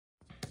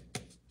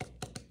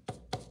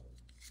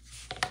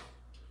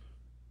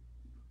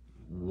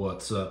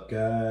What's up,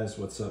 guys?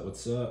 What's up?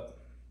 What's up?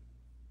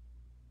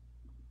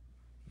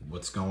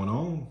 What's going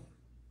on?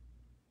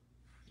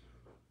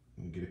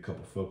 Let me get a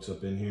couple folks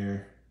up in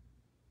here.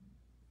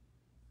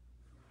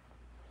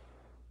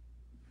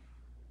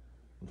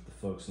 Let the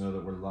folks know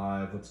that we're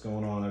live. What's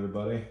going on,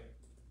 everybody?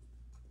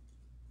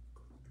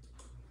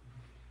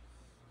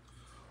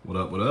 What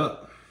up? What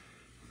up?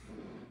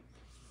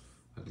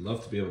 I'd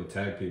love to be able to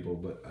tag people,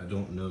 but I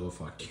don't know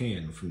if I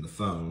can from the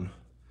phone.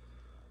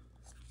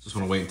 Just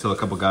want to wait until a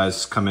couple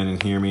guys come in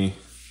and hear me.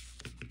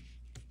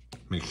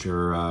 Make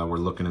sure we're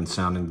looking and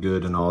sounding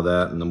good and all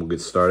that, and then we'll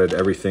get started.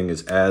 Everything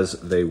is as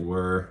they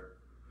were.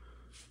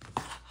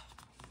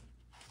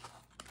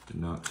 Did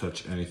not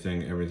touch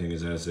anything. Everything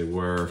is as they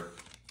were.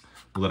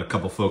 We'll let a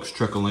couple folks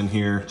trickle in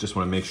here. Just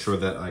want to make sure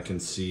that I can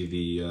see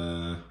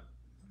the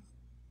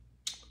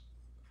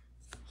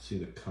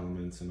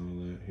comments and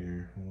all that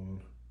here. Hold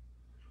on.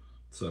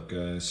 What's up,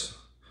 guys?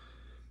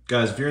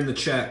 Guys, if you're in the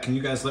chat, can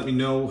you guys let me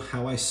know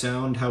how I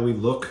sound, how we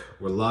look?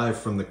 We're live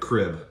from the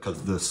crib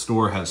because the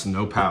store has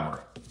no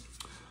power.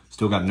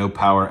 Still got no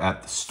power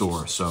at the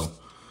store, so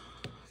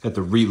had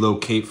to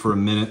relocate for a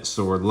minute.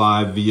 So we're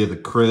live via the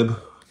crib. I'm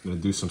gonna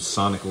do some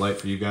sonic light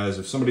for you guys.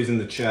 If somebody's in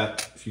the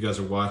chat, if you guys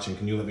are watching,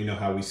 can you let me know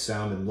how we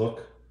sound and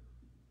look?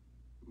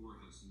 Store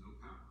has no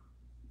power.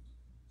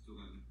 Still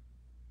got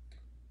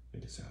I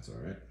think it sounds all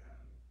right.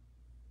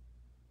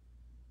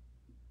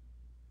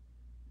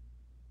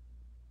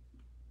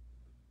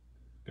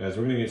 Guys,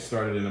 we're gonna get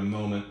started in a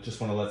moment. Just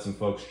wanna let some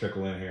folks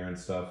trickle in here and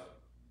stuff.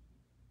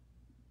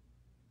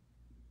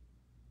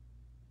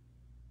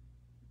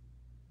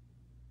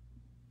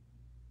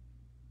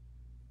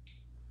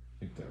 I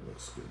think that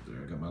looks good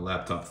there. I got my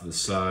laptop to the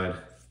side.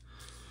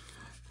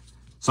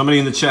 Somebody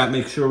in the chat,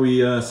 make sure we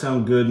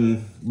sound good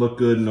and look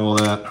good and all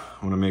that.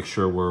 I wanna make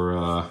sure we're,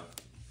 I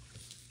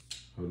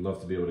would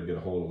love to be able to get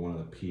a hold of one of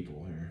the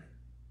people here.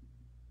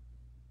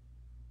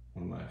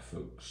 One of my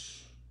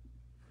folks.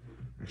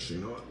 Actually,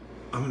 you know what?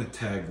 I'm gonna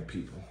tag the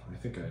people. I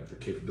think I have the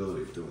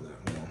capability of doing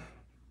that. Hold on.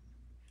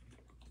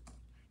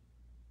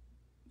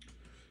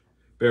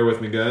 Bear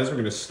with me, guys. We're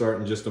gonna start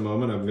in just a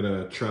moment. I'm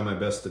gonna try my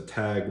best to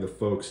tag the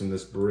folks in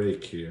this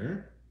break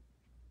here,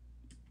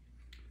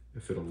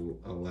 if it'll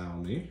allow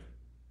me.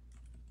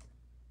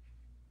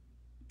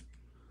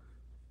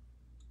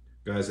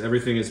 Guys,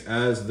 everything is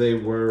as they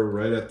were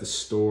right at the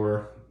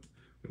store.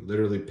 We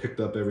literally picked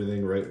up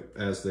everything right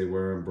as they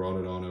were and brought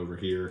it on over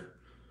here.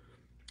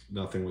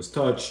 Nothing was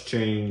touched,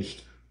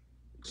 changed,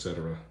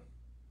 etc.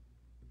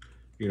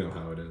 You know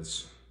how it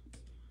is.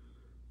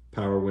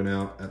 Power went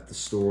out at the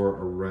store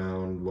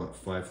around, what,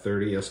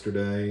 5:30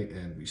 yesterday,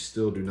 and we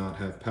still do not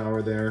have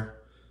power there.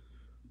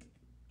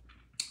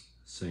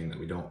 Saying that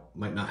we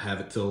might not have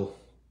it till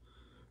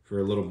for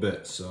a little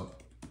bit. So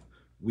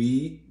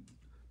we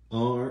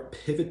are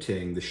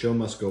pivoting. The show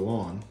must go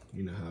on.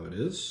 You know how it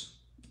is.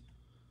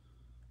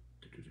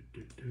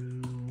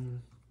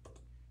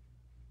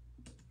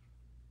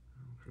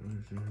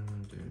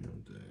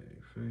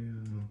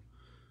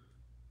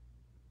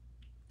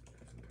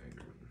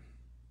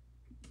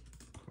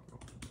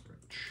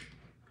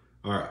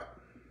 All right.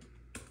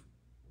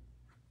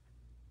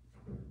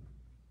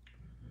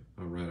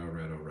 All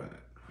right.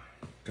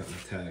 Got my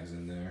tags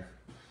in there.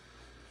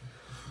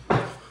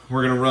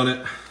 We're gonna run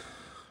it.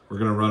 We're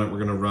gonna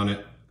run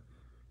it.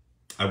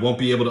 I won't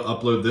be able to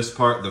upload this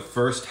part, the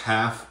first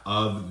half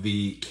of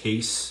the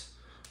case,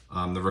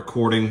 the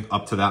recording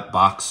up to that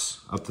box,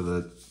 up to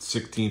the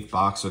 16th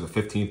box or the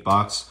 15th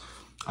box.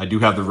 I do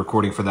have the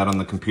recording for that on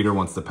the computer.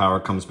 Once the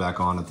power comes back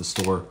on at the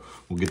store,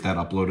 we'll get that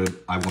uploaded.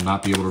 I will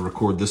not be able to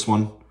record this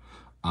one.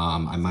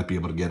 I might be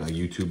able to get a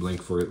YouTube link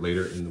for it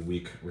later in the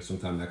week or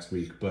sometime next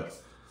week. But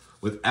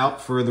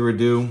without further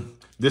ado,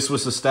 this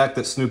was the stack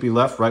that Snoopy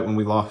left right when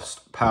we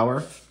lost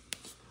power.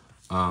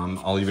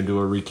 I'll even do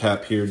a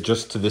recap here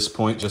just to this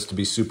point, just to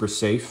be super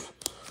safe,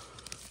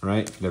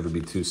 right? Never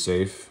be too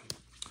safe.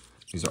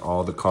 These are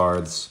all the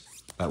cards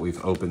that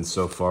we've opened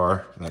so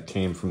far that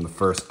came from the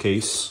first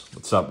case.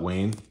 What's up,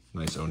 Wayne?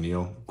 Nice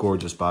O'Neal.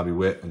 Gorgeous Bobby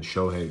Witt and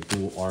Shohei.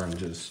 Cool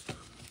oranges.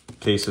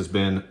 Case has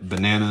been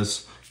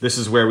bananas. This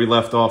is where we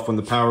left off when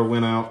the power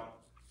went out.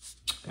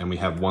 And we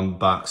have one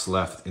box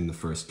left in the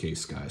first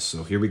case, guys.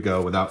 So here we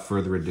go. Without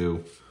further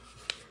ado,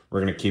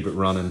 we're going to keep it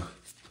running.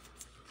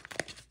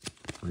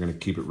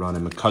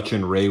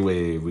 McCutcheon, Ray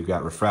Wave. We've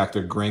got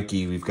Refractor,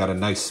 Greinke. We've got a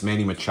nice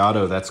Manny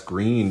Machado. That's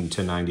green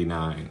to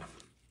 99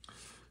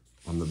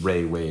 on the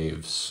Ray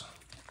Waves.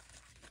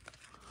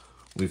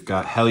 We've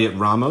got Heliot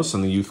Ramos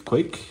on the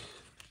Youthquake.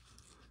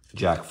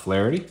 Jack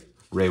Flaherty.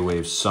 Ray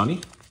Wave,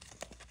 Sonny.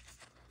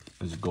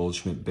 There's a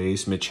Goldschmidt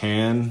base. Mitch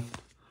Han.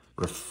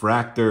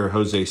 Refractor,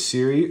 Jose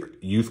Siri.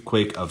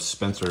 Youthquake of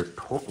Spencer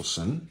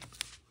Torkelson.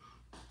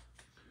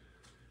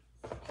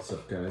 What's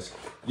up, guys?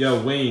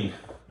 Yo, Wayne,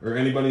 or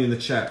anybody in the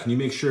chat, can you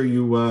make sure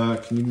you,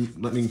 can you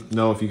let me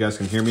know if you guys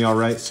can hear me all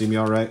right, see me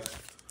all right?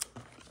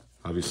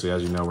 Obviously,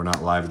 as you know, we're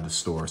not live at the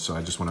store, so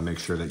I just want to make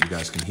sure that you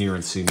guys can hear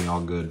and see me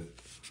all good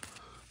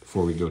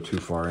before we go too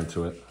far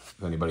into it.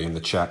 If anybody in the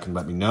chat can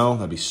let me know,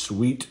 that'd be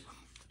sweet.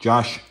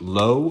 Josh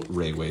Lowe,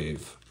 Ray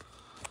Wave.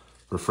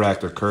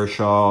 Refractor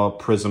Kershaw,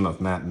 Prism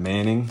of Matt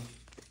Manning.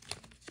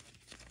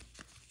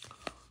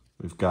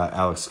 We've got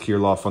Alex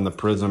Kirilloff on the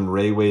Prism.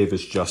 Ray Wave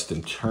is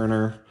Justin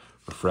Turner.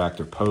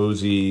 Refractor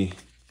Posey.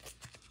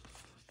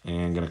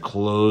 And going to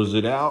close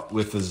it out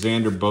with the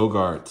Xander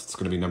Bogaerts. It's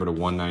going to be number to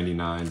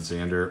 199,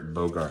 Xander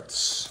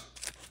Bogaerts.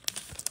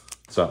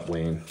 What's up,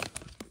 Wayne?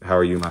 How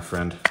are you, my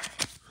friend?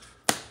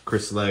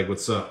 Chris Legg,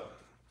 what's up?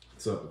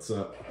 What's up, what's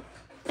up?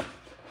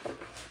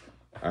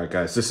 All right,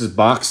 guys, this is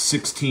box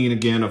 16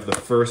 again of the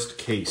first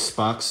case.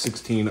 Box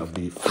 16 of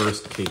the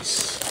first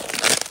case.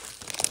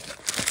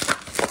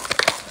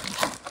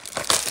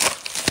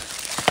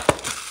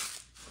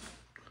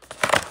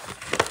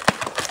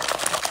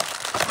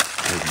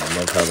 I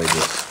love how they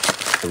just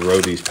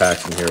throw these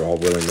packs in here all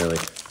willy-nilly.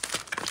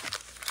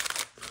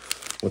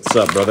 What's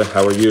up, brother?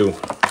 How are you?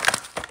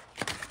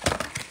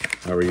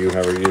 How are you?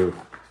 How are you?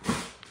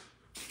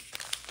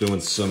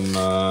 Doing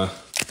some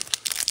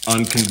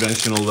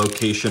unconventional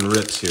location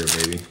rips here,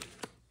 baby.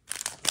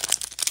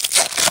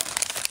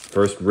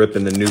 First rip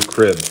in the new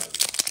crib.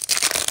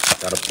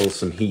 Gotta pull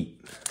some heat.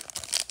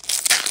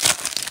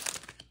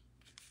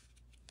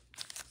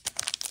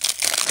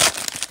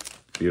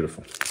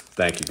 Beautiful.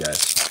 Thank you,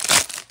 guys.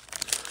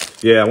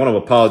 Yeah, I want to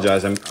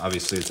apologize.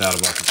 Obviously, it's out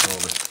of our control.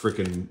 The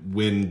freaking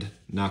wind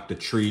knocked a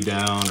tree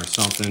down or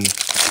something.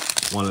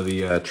 One of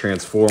the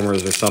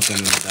transformers or something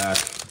in the back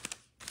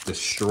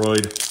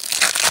destroyed.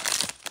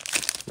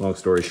 Long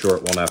story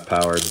short, won't have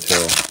power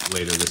until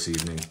later this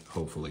evening,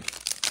 hopefully.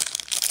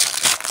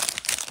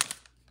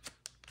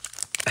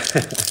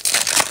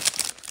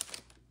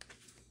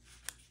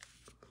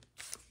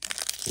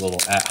 Little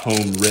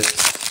at-home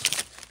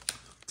rips.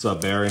 What's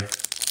up, Barry?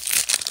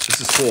 This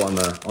is cool.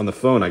 On the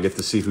phone, I get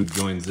to see who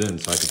joins in,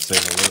 so I can say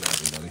hello to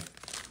everybody.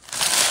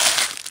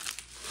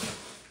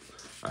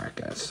 All right,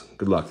 guys.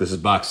 Good luck. This is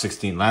box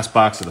 16. Last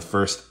box of the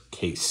first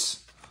case.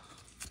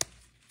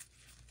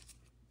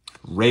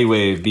 Ray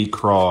Wave, B.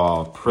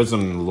 Craw,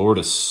 Prism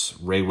Lourdes,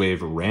 Ray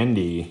Wave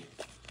Randy,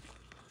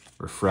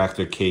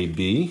 Refractor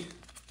KB.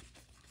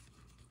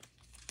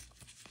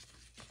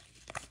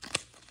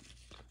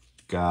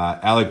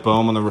 Got Alec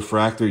Bowman on the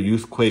Refractor,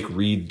 Youthquake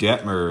Reed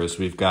Detmers.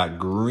 We've got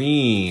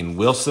green,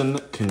 Wilson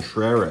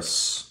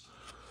Contreras.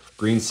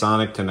 Green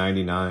Sonic to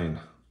 99.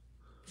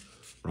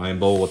 Ryan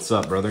Bowl, what's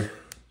up, brother?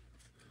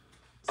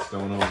 What's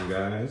going on,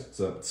 guys?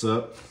 What's up, what's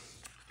up?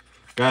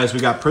 Guys,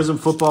 we got Prism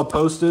Football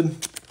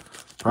posted.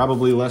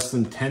 Probably less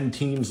than 10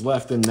 teams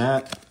left in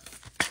that.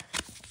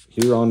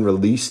 Here on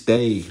release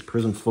day,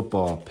 Prism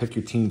Football. Pick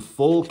your team,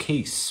 full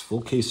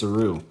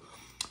case-a-roo.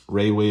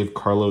 Ray Wave,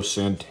 Carlos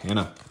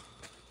Santana.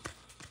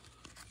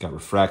 Got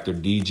Refractor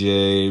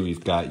DJ.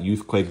 We've got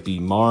Youthquake B.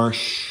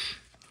 Marsh.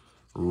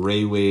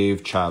 Ray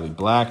Wave, Charlie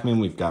Blackman.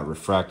 We've got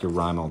Refractor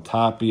Ronald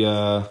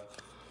Tapia.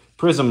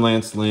 Prism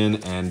Lance Lynn,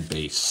 and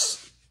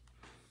base.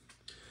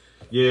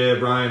 Yeah,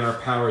 Brian, our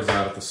power's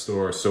out at the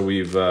store, so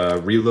we've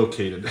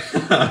relocated.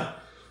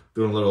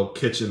 Doing little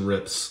kitchen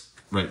rips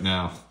right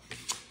now.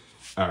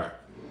 All right.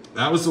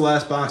 That was the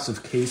last box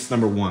of case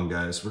number 1,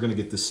 guys. We're going to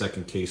get this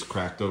second case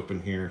cracked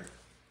open here.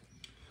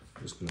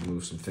 I'm just going to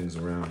move some things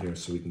around here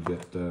so we can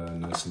get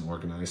nice and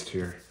organized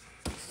here.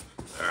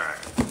 All right.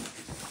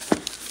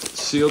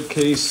 Sealed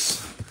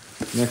case.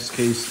 Next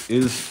case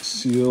is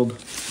sealed.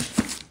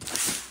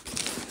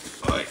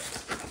 All right.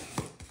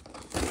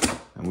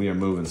 And we are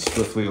moving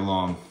swiftly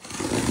along.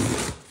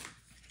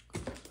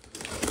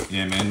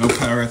 Yeah, man, no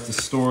power at the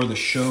store. The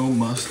show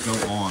must go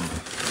on.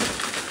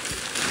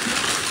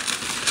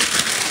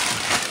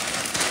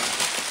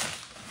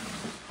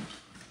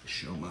 The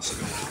show must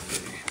go on,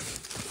 baby.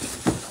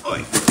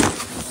 Oi.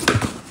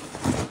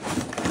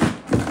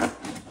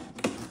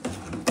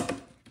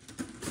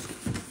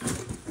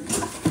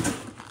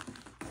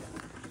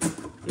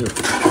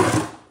 Beautiful.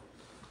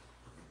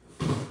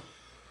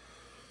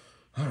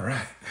 All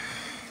right.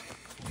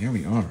 Here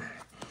we are.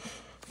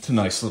 It's a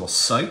nice little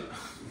site.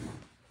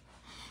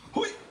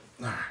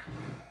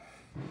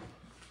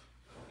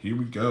 Here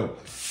we go.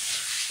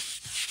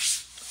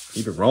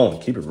 Keep it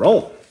rolling, keep it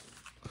rolling.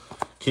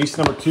 Case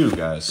number 2,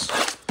 guys.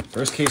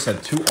 First case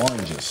had 2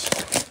 oranges.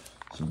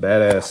 Some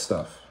badass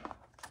stuff.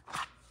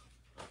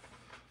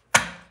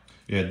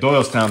 Yeah,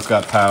 Doylestown's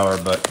got power,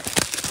 but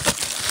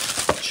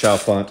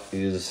Chalfont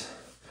is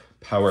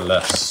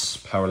powerless.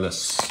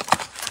 Powerless.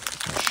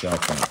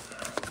 Chalfont.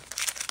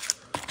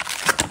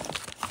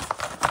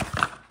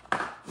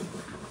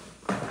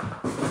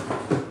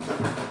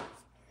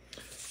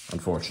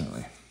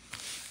 Unfortunately.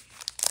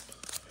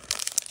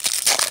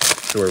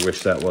 Sure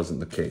wish that wasn't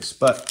the case,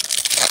 but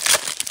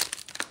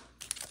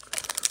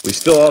we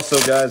still also,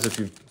 guys, if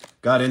you've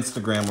got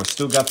Instagram, we've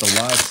still got the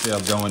live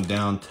sale going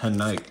down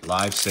tonight.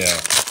 Live sale,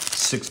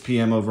 6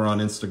 p.m. over on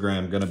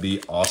Instagram. Gonna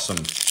be awesome.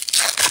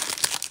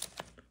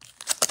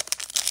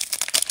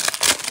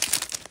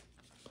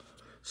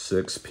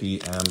 $6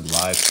 p.m.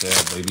 live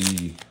sale,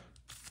 baby.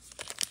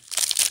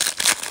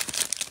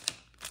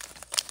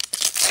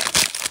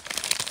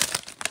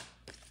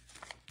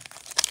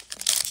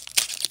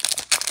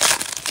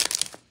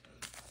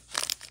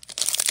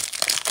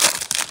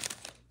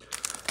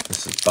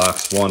 This is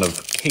box 1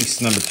 of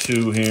case number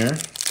 2 here.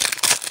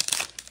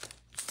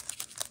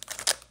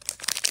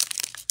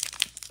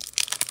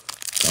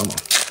 Come on.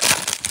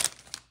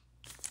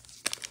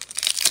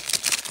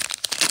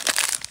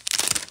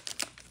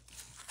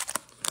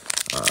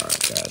 All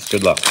right, guys,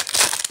 good luck.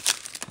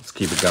 Let's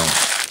keep it going.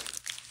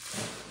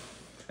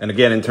 And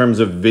again, in terms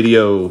of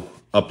video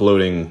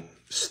uploading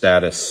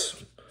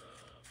status,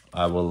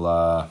 I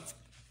will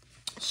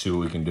see what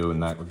we can do in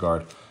that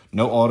regard.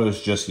 No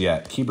autos just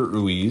yet. Keibert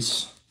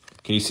Ruiz,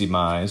 Casey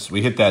Mize.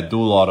 We hit that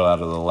dual auto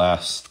out of the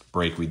last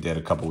break we did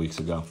a couple weeks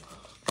ago.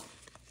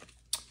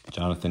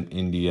 Jonathan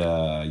India,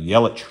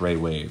 Yelich Ray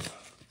Wave.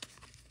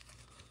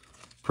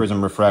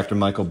 Prism Refractor,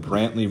 Michael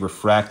Brantley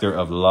Refractor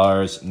of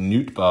Lars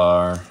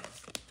Nootbaar.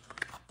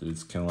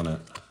 Dude's killing it.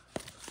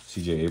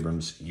 CJ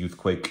Abrams,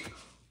 Youthquake.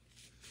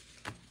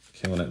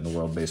 Killing it in the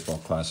World Baseball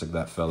Classic,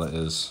 that fella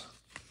is.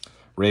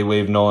 Ray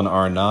Wave, Nolan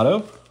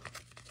Arenado.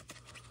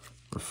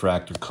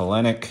 Refractor,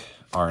 Kalenic.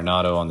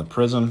 Arenado on the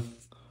Prism.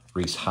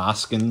 Reese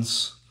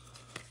Hoskins.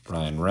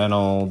 Brian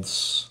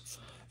Reynolds.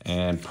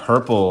 And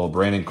purple,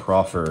 Brandon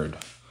Crawford.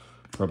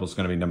 Purple's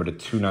going to be numbered to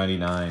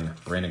 299.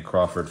 Brandon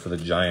Crawford for the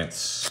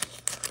Giants.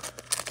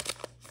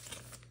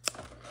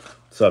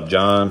 What's up,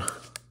 John?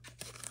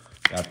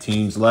 Got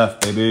teams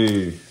left,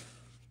 baby.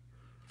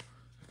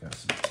 Got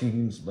some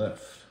teams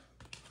left.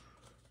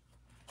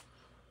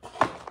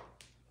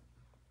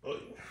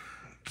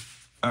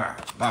 All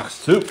right,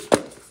 box 2.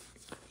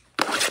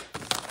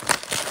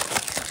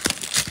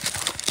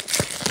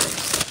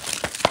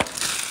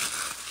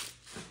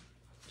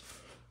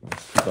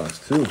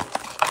 Box 2.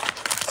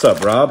 What's up,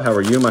 Rob? How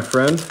are you, my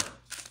friend?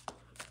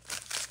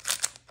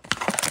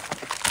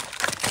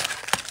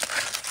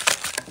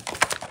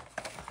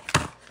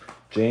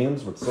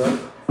 James, what's up?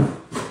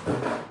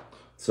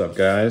 What's up,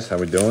 guys? How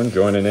we doing?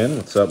 Joining in.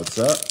 What's up? What's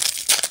up?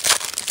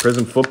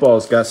 Prism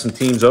Football's got some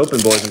teams open,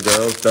 boys and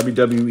girls.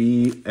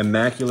 WWE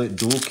Immaculate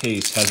Dual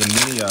Case has a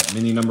mini up.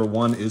 Mini number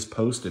 1 is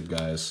posted,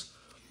 guys.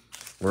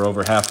 We're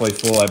over halfway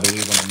full, I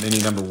believe, on the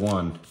mini number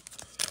 1.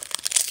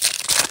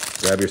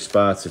 Grab your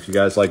spots. If you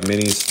guys like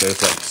minis,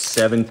 there's like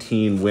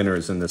 17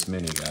 winners in this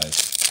mini,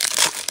 guys.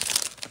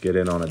 Get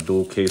in on a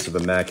dual case of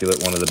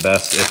Immaculate, one of the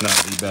best, if not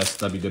the best,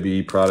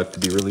 WWE product to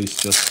be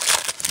released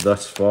just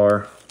thus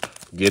far.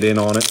 Get in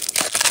on it.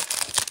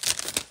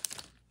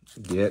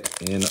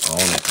 Get in on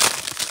it.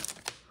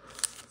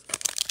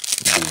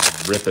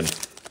 Ripping.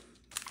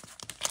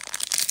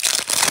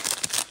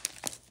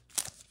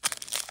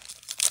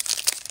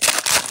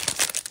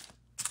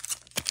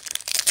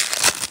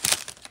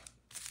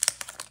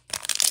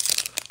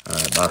 All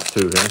right, box 2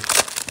 here.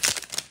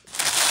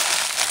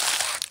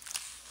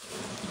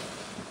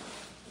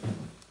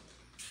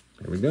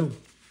 Here we go.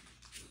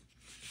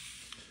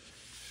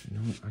 You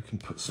know what? I can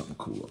put something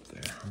cool up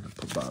there. I'm gonna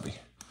put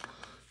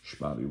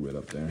Bobby Witt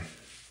up there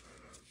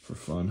for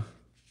fun.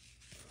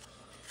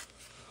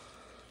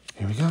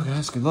 Here we go,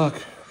 guys. Good luck.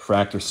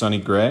 Fractor Sonny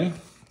Gray.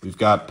 We've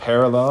got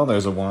parallel.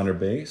 There's a Wander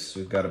base.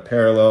 We've got a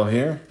parallel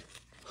here.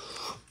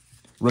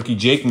 Rookie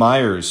Jake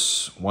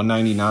Myers,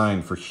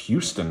 199 for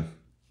Houston.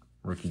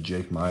 Rookie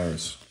Jake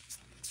Myers.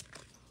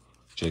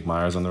 Jake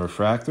Myers on the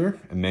refractor.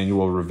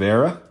 Emmanuel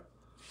Rivera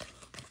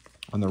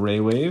on the Ray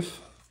Wave.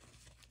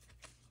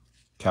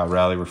 Cal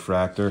Raleigh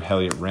refractor.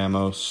 Heliot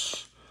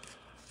Ramos.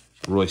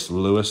 Royce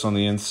Lewis on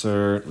the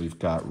insert. We've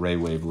got Ray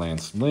Wave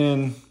Lance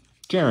Lynn.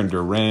 Jaron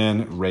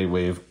Duran, Ray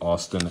Wave,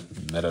 Austin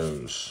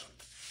Meadows.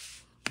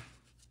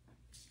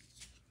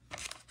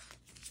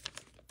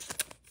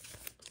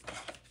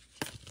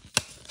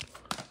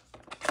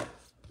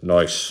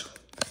 Nice.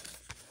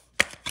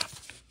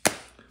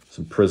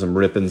 Some Prism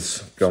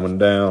rippings going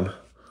down.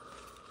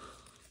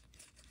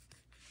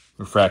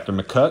 Refractor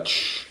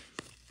McCutch.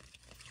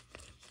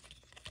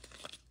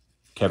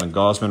 Kevin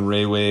Gausman,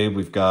 Ray Wave.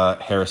 We've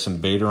got Harrison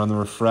Bader on the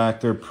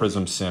refractor.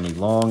 Prism Sammy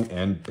Long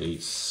and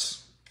base.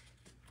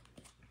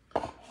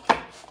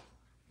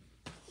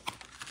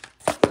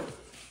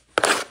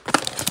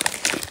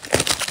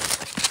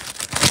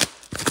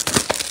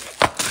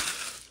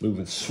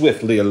 Moving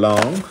swiftly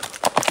along.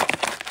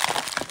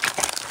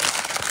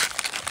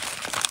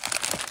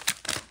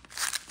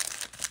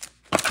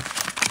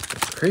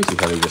 It's crazy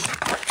how they just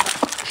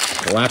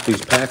slap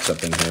these packs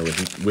up in here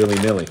with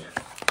willy-nilly.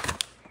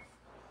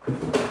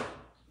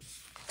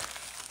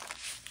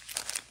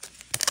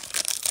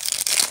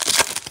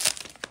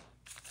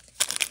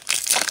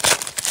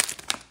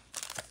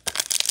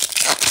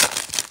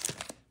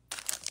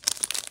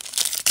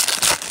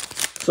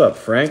 What's up,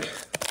 Frank?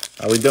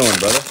 How we doing,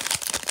 brother?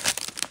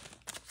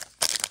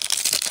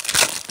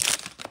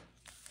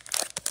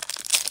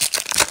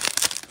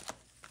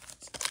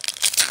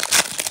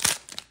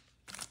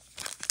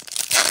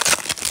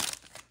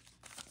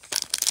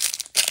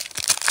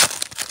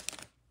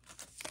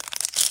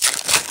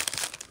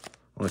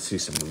 I want to see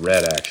some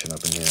red action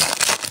up in here.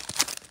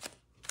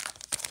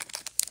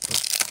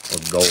 Or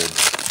gold.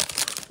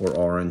 Or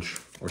orange.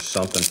 Or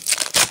something.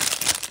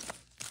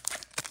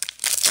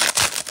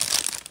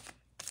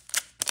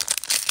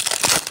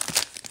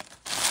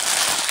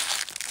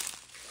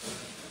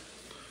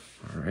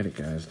 Alrighty,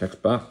 guys.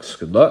 Next box.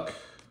 Good luck.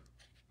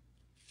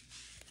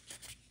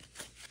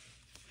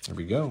 There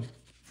we go.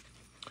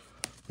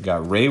 We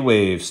got Ray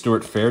Wave,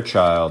 Stuart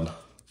Fairchild,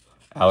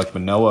 Alec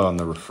Manoah on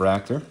the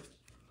refractor.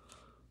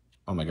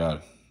 Oh my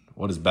God.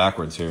 What is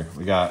backwards here?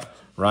 We got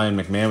Ryan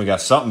McMahon. We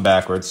got something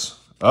backwards.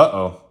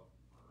 Uh-oh.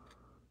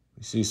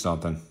 We see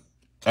something.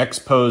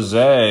 Expose.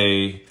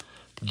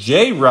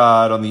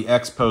 J-Rod on the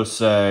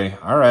Expose.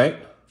 All right.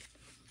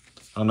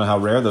 I don't know how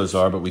rare those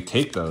are, but we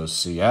take those.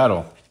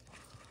 Seattle.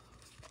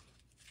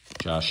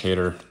 Josh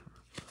Hader.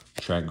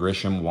 Trent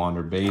Grisham.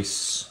 Wander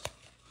Base.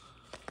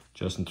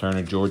 Justin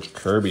Turner. George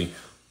Kirby.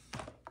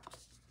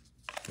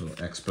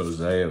 Little expose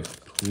of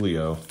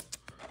Julio.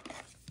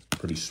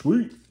 Pretty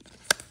sweet.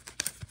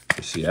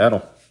 For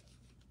Seattle.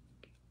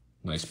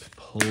 Nice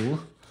pull.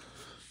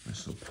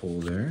 Nice little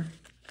pull there.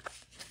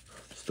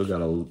 Still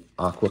got a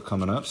Aqua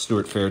coming up.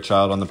 Stuart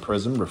Fairchild on the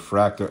Prism.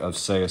 Refractor of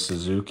Seiya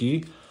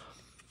Suzuki.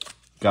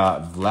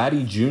 Got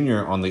Vladdy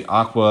Jr. on the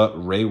Aqua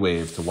Ray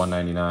Wave to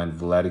 199.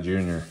 Vladdy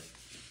Jr.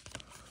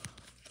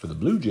 For the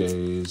Blue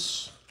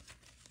Jays.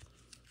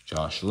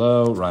 Josh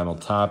Lowe, Raimel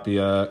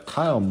Tapia,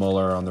 Kyle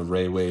Muller on the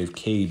Ray Wave,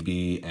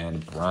 KB,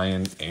 and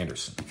Brian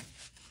Anderson.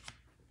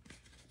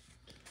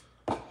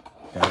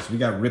 Guys, we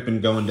got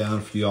ripping going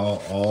down for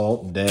y'all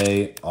all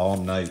day, all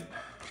night.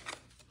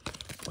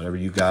 Whatever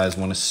you guys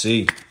want to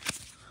see.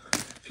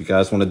 If you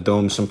guys want to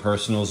dome some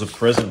personals of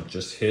Prism,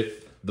 just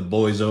hit the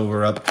boys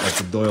over up at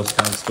the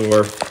Doylestown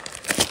store.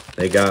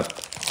 They got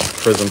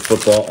Prism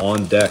football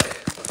on deck.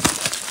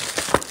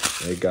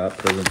 They got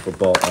Prism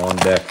football on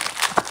deck.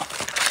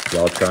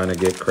 Y'all trying to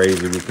get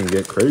crazy, we can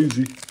get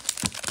crazy.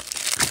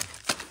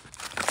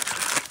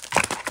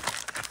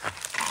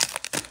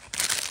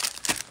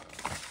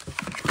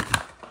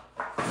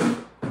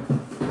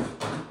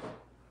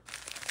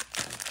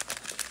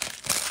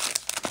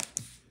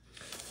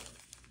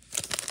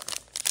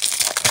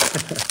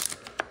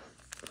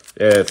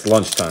 Yeah, it's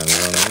lunchtime, you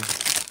know what I mean?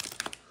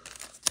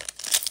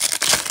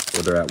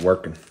 Or they're at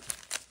working.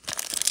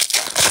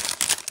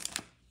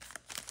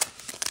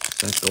 Is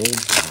that gold?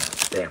 Oh,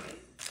 damn.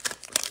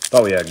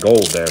 Thought we had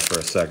gold there for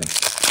a second.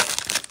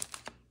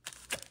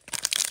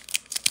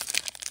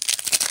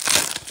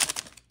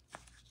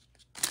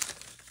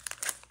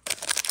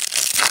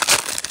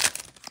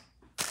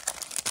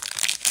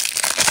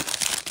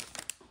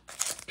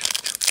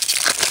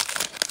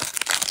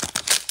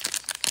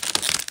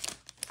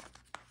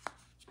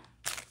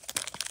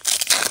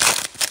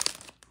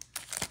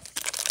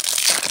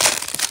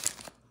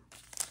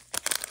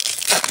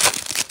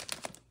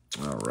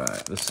 All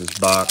right, this is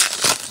box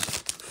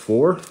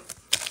 4.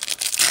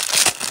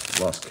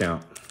 Lost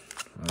count.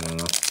 I don't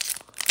know.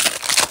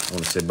 I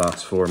want to say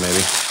box 4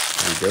 maybe.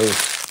 There we go.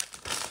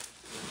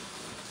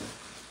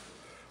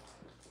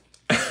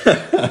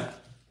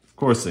 Of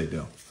course they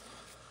do.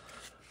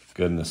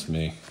 Goodness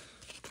me.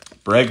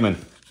 Bregman.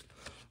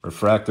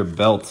 Refractor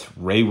belt.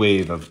 Ray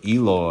Wave of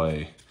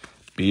Eloy.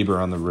 Bieber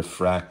on the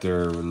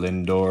refractor.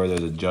 Lindor.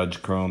 There's a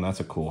Judge Chrome.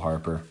 That's a cool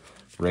Harper.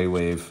 Ray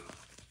Wave.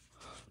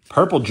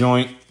 Purple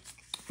joint.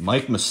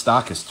 Mike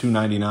Moustakas.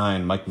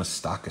 $2.99. Mike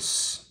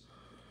Moustakas.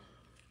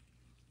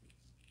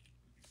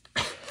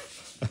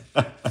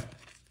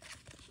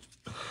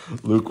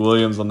 Luke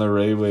Williams on the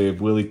Ray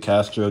Wave. Willie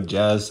Castro,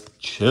 Jazz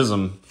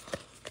Chisholm,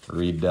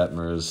 Reed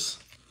Detmers,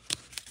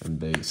 and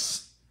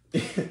base.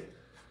 What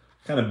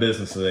kind of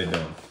business are they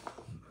doing?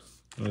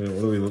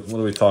 What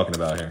are we talking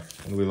about here?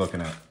 What are we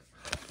looking at?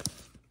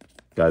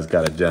 Guy's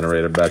got a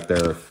generator back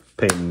there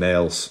painting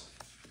nails.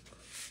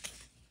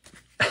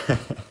 You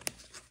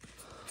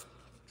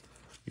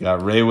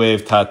got Ray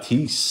Wave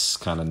Tatis,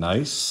 kind of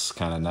nice,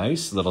 kind of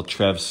nice. Little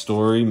Trev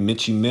Story,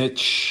 Mitchy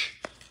Mitch.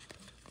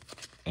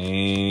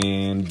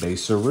 And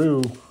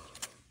Baseroo.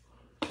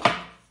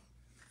 I'm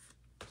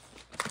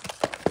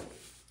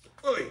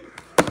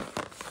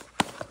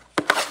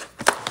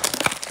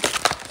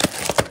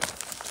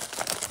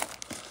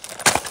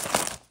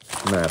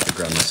gonna have to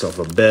grab myself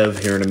a Bev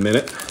here in a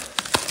minute.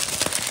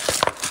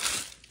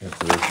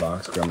 After this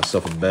box, grab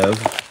myself a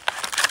Bev.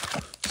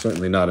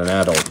 Certainly not an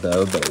adult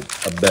Bev, but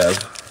a Bev,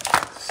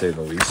 to say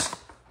the least.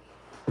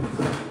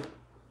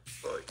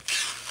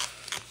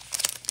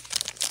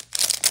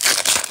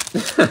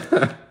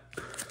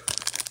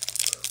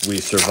 We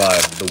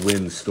survived the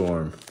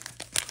windstorm.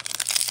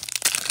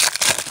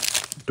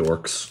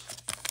 Dorks.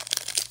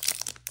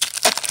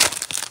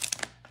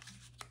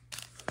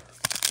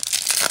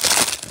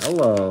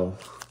 Hello.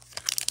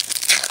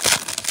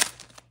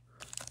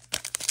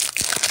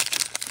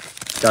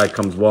 Guy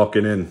comes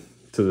walking in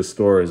to the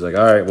store. He's like,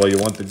 all right, well, you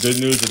want the good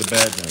news or the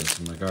bad news?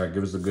 I'm like, all right,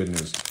 give us the good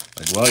news.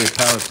 Like, well, your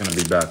power's going to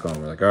be back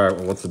on. We're like, all right,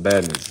 well, what's the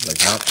bad news? He's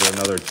like, not for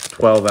another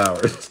 12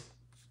 hours.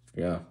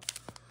 Yeah.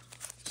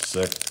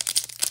 Sick.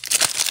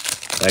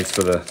 Thanks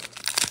for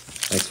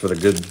the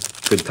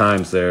good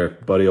times there,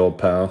 buddy, old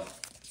pal.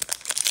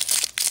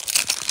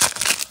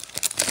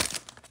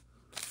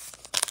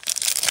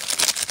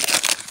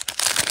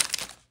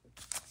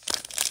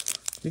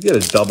 You get a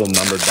double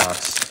numbered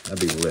box,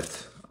 that'd be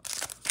lit.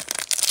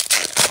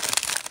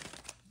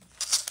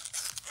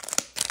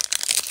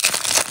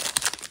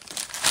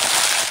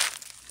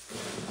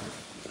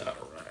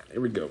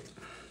 There we go.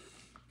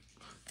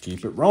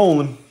 Keep it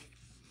rolling.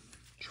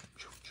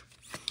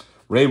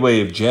 Ray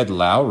Wave, Jed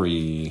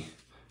Lowry.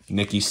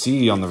 Nicky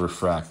C on the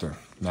refractor.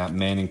 Matt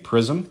Manning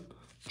Prism.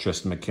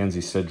 Tristan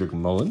McKenzie, Cedric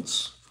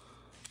Mullins.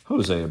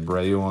 Jose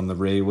Abreu on the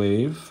Ray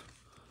Wave.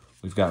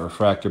 We've got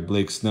refractor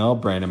Blake Snell.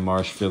 Brandon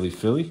Marsh, Philly.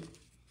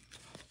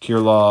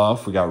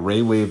 Kirilloff. We got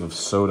Ray Wave of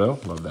Soto.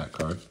 Love that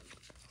card.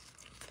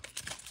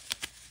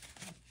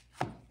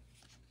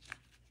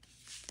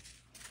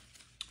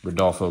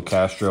 Rodolfo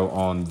Castro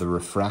on the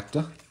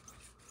refractor.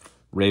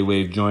 Ray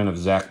Wave joint of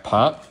Zach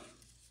Pop.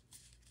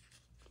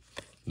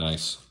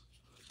 Nice.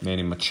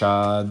 Manny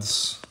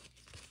Machads.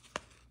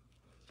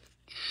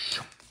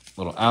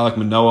 Little Alek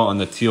Manoah on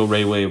the teal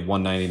Ray Wave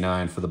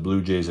 199 for the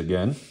Blue Jays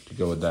again. To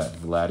go with that,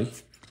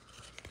 Vladdy.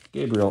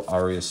 Gabriel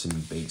Arias in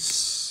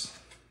base.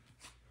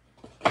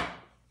 I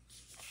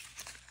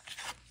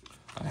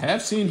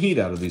have seen heat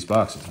out of these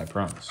boxes, I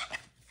promise.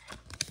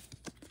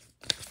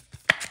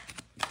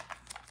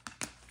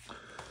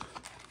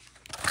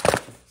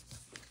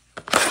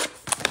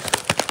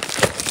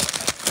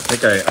 I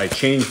think I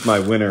changed my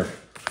winner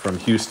from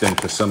Houston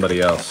to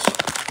somebody else.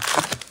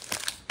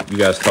 You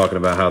guys talking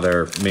about how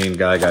their main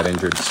guy got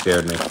injured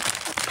scared me.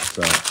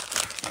 So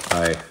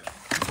I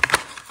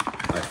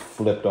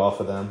flipped off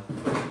of them,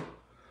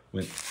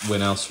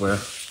 went elsewhere.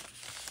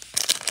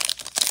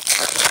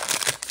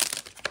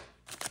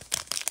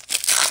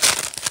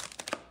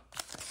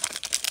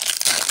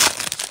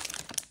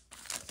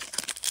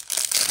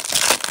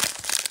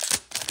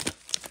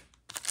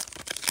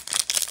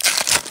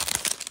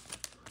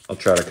 I'll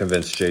try to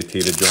convince JT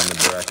to join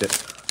the bracket.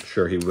 I'm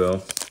sure he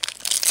will.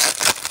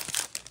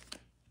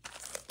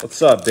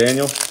 What's up,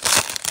 Daniel?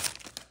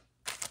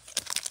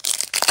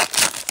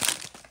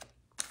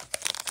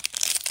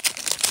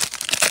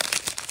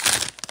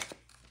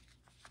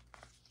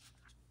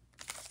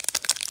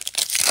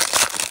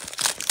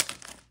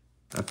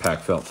 That pack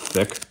felt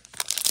thick.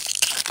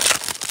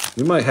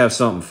 We might have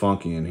something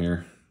funky in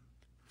here.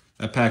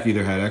 That pack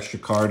either had extra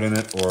card in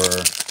it or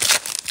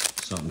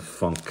some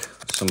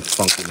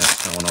funkiness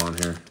going on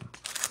here.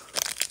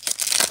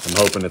 I'm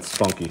hoping it's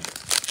funky.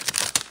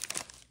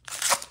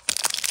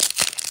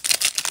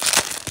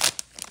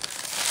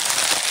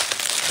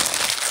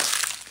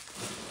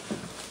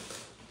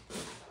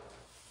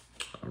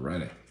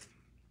 Alrighty.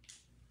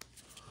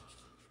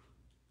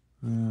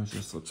 It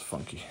just looks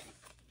funky.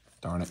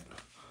 Darn it.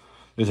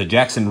 There's a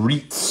Jackson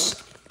Reitz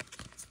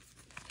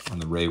on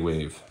the Ray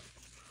Wave.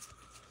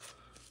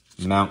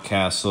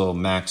 Mountcastle,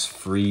 Max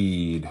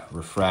Fried,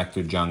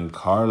 Refractor,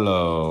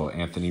 Giancarlo,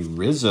 Anthony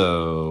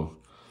Rizzo,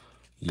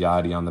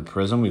 Yachty on the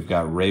Prism. We've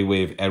got Ray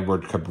Wave,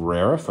 Edward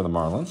Cabrera for the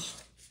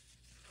Marlins.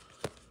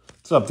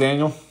 What's up,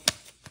 Daniel?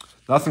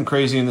 Nothing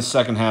crazy in the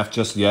second half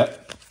just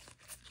yet.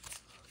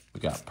 We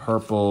got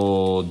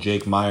purple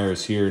Jake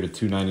Myers here to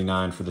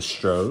 $2.99 for the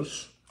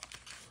Stros.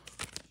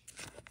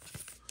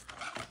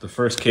 The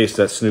first case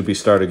that Snoopy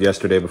started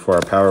yesterday before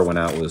our power went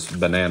out was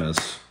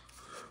bananas.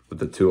 With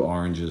the two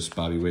oranges,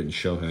 Bobby Witt and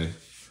Shohei.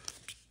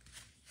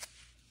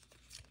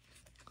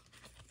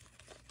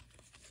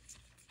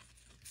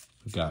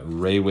 We've got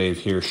Ray Wave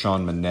here,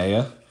 Sean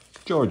Manaea,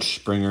 George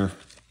Springer,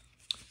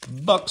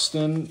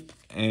 Buxton,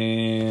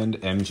 and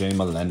MJ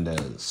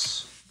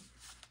Melendez.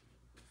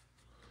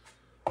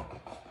 All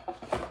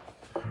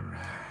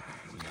right,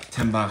 we got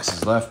 10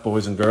 boxes left,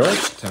 boys and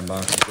girls. 10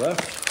 boxes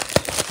left.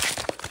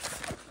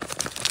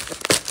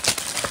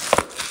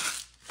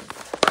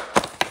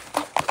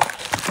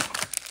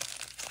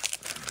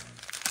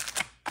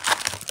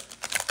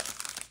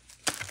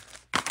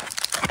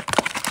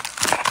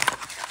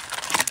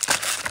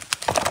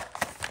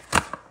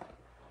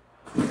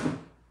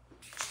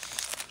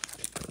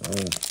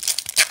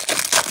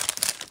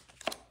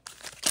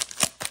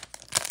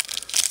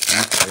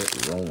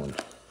 Rolling.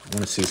 I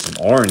want to see some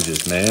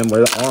oranges, man.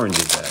 Where the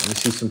oranges at? Let me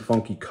see some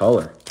funky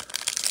color.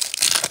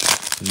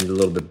 We need a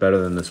little bit better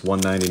than this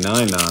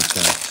 $1.99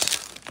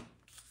 nonsense.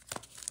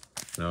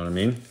 You know what I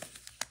mean?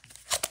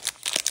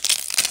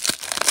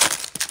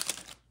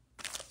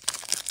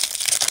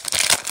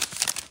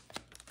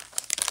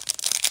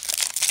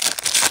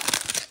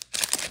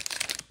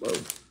 Whoa.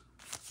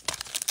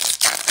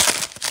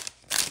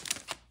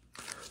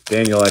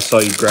 Daniel, I saw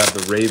you grab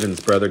the Ravens,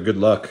 brother. Good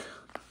luck.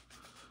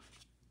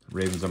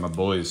 Ravens are my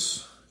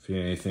boys. If you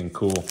need anything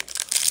cool,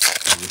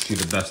 I wish you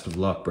the best of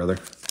luck, brother.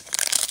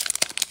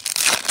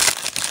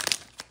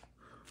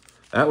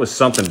 That was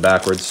something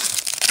backwards.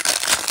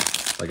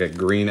 Like a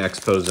green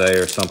expose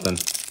or something.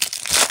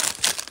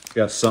 We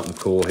got something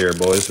cool here,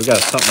 boys. We got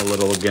something a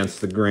little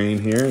against the grain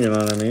here, you know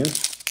what I mean?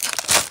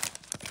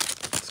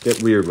 Let's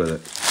get weird with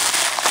it.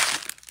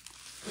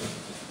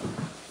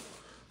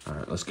 All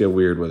right, let's get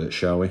weird with it,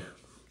 shall we?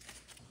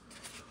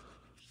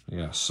 We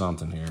got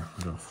something here.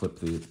 I'm going to flip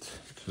the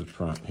to the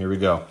front. Here we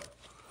go.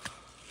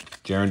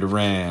 Jaron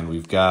Duran.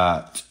 We've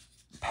got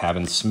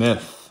Pavin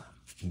Smith.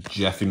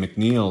 Jeffy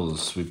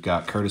McNeils. We've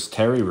got Curtis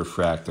Terry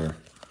refractor.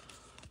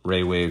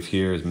 Ray Wave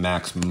here is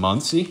Max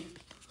Muncy.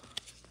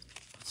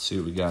 Let's see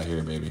what we got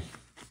here, baby.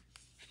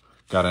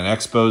 Got an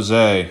expose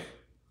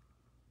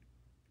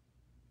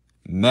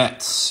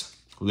Mets,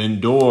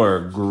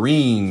 Lindor,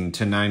 green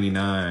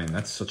 /99.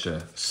 That's such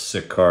a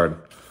sick card.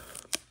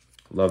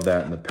 Love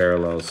that in the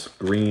parallels.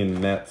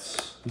 Green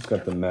Mets. Who's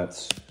got the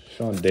Mets?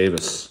 Sean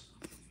Davis.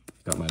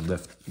 Got my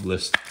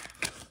list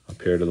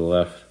up here to the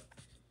left.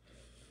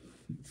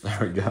 There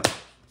we go.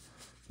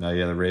 Now,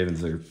 yeah, the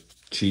Ravens are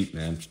cheap,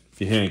 man.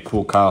 If you hear any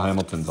cool Kyle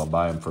Hamiltons, I'll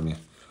buy them from you.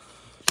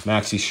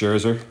 Maxi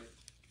Scherzer,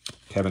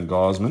 Kevin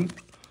Gausman,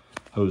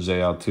 Jose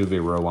Altuve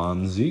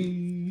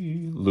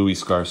Rowanzi,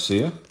 Luis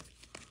Garcia,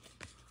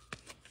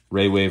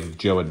 Ray Wave of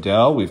Joe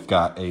Adele. We've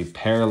got a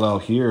parallel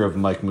here of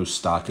Mike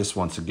Moustakas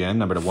once again,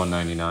 number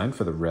 /199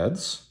 for the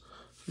Reds.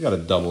 We got a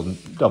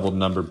double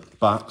number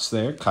box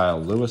there.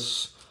 Kyle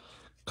Lewis,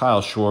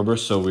 Kyle Schwarber.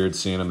 So weird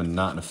seeing him and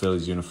not in a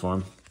Phillies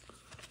uniform.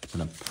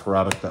 And a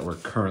product that we're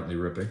currently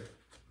ripping.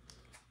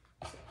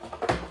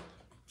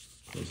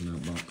 Closing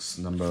out box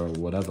number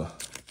whatever.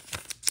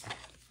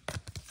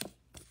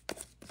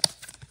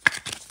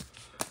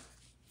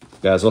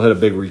 Guys, I'll hit a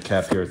big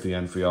recap here at the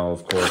end for y'all,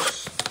 of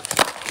course.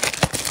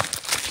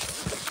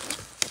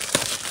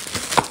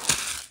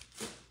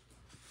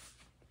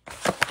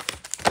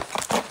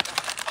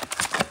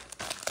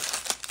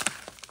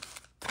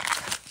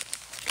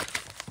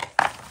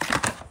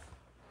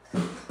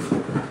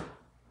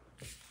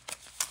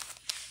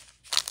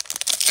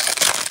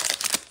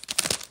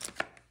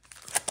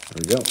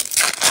 There we go.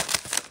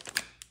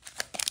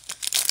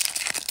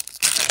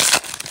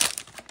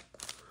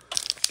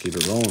 Keep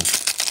it rolling.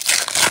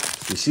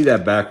 You see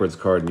that backwards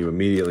card and you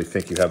immediately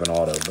think you have an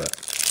auto, but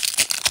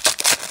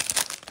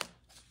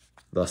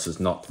thus is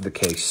not the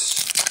case.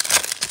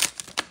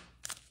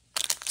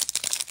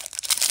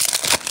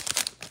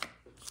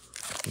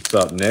 What's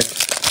up, Nick?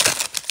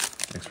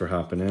 Thanks for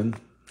hopping in.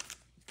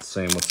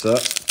 Saying what's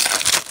up.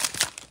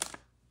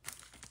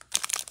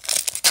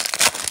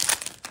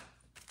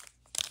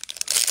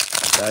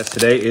 Guys,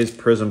 today is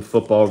Prism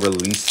Football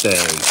Release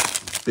Day.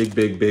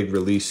 Big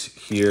release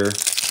here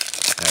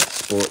at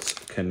Sports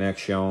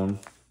Connection.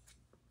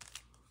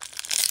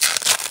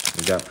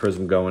 We got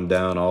Prism going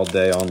down all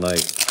day, all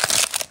night.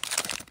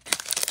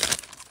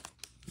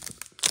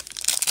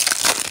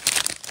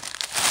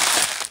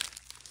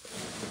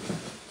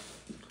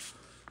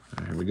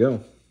 Here we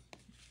go.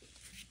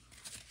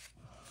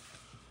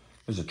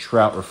 There's a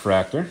Trout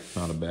refractor,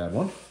 not a bad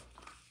one.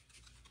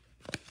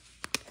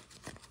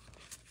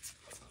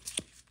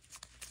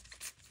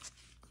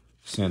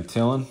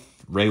 Santillan,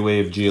 Ray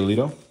Wave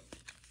Giolito.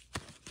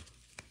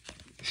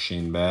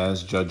 Shane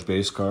Baz, Judge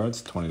Base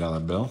Cards,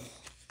 $20 bill.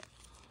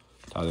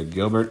 Tyler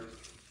Gilbert,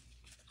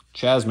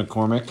 Chas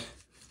McCormick,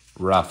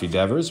 Rafi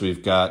Devers.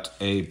 We've got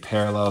a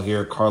parallel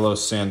here,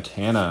 Carlos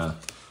Santana,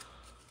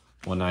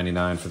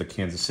 $199 for the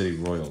Kansas City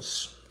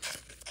Royals.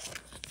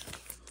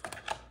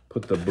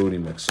 Put the booty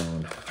mix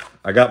on.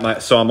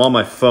 So I'm on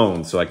my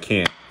phone, so I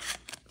can't.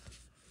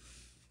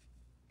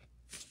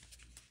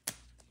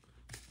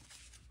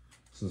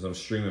 Since I'm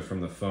streaming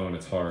from the phone,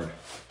 it's hard.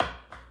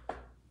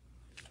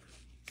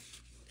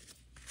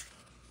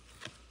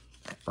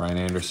 Brian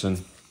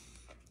Anderson,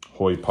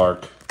 Hoy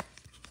Park,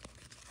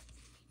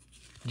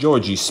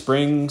 Georgie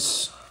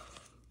Springs,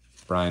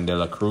 Brian De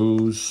La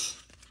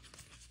Cruz,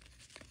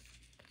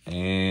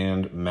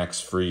 and Max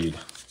Fried.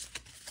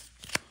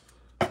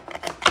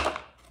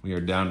 We are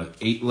down to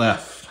 8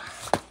 left.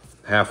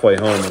 Halfway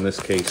home in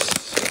this case.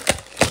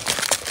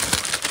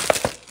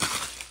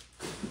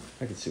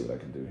 I can see what I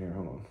can do here.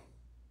 Hold on.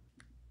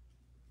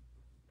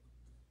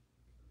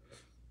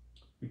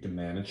 We can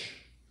manage.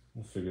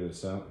 We'll figure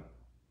this out.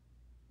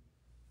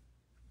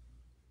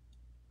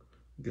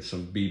 Get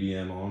some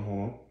BBM on. Hold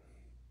on.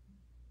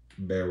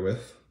 Bear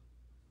with.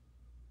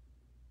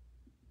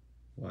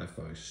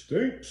 Wi-Fi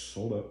stinks.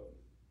 Hold up.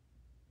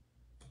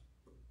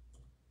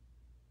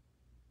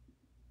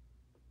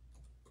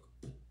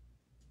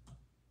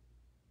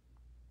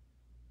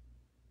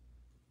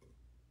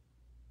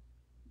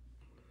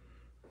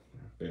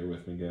 Bear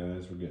with me,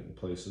 guys. We're getting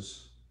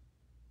places.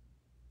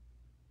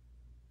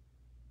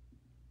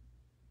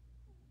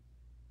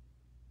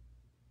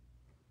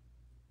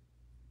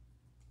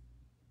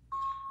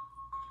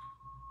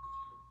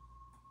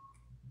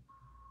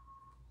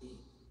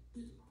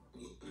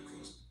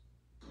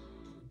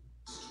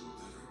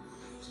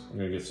 I'm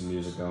gonna get some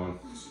music going.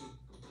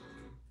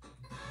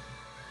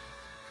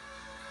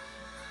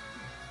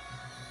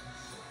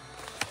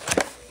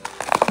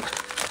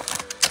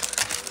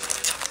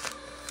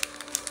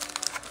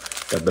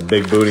 Got the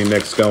big booty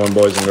mix going,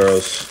 boys and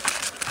girls.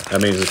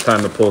 That means it's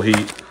time to pull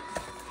heat.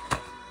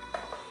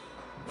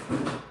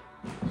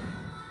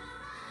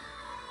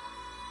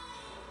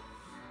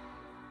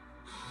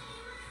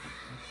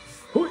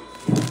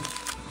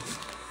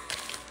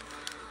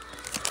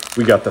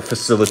 We got the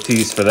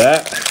facilities for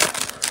that.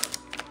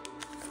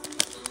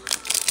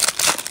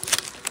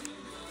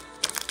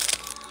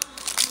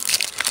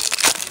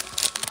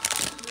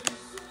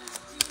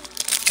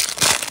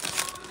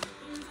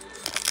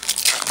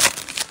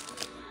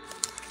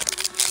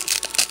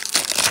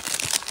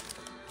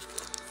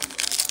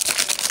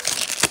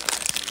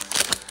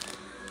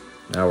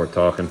 Now we're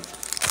talking.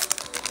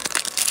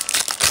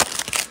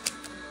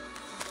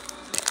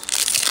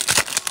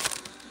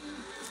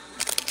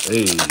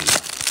 Hey.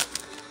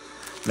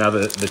 Now,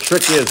 the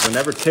trick is,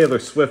 whenever Taylor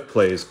Swift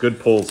plays, good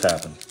pulls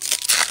happen.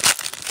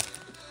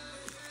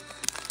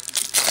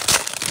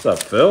 What's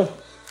up, Phil?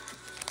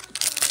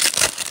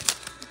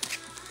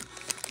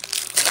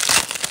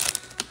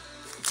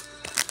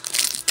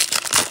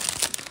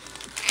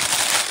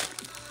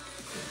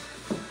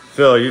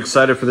 Phil, are you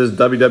excited for this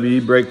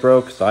WWE break,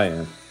 bro? Because I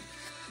am.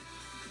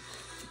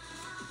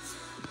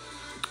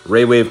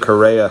 Ray Wave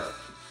Correa.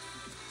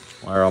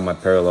 Why are all my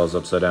parallels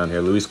upside down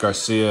here? Luis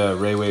Garcia,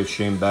 Ray Wave,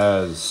 Shane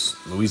Baz,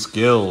 Luis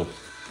Gill.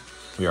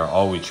 We are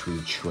all which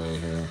way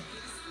here.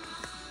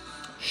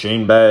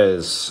 Shane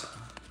Baz,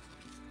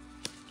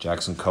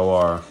 Jackson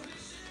Kowar.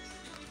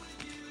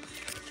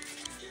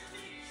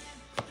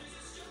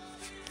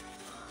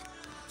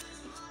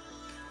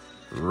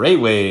 Ray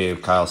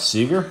Wave, Kyle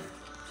Seager.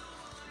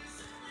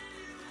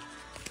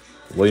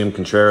 William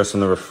Contreras on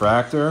the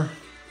refractor.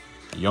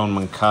 Yon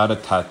Moncada,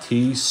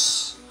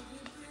 Tatis.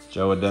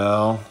 Joe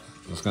Adele.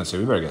 I was going to say,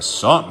 we better get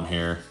something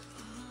here.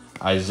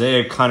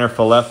 Isaiah Connor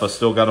Falefa,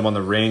 still got him on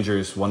the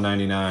Rangers,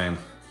 199.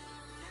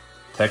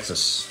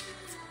 Texas.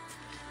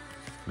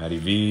 Matty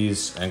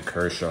V's and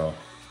Kershaw.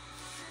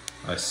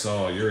 I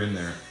saw, you're in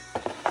there.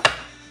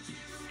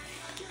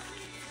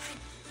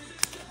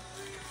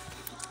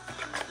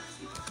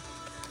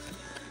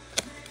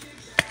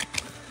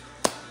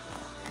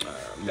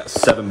 We got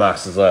 7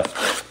 boxes left.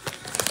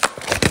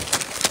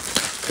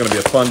 It's going to be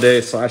a fun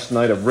day /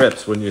 night of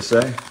rips, wouldn't you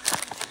say?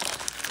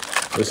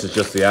 This is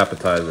just the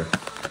appetizer.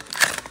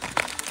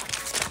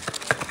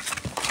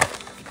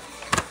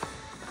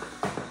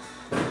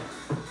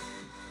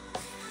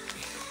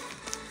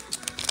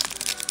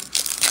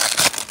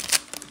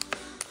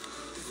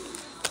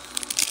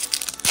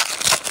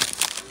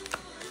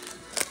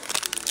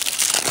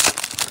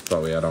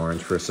 Thought we had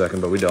orange for a second,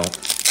 but we don't.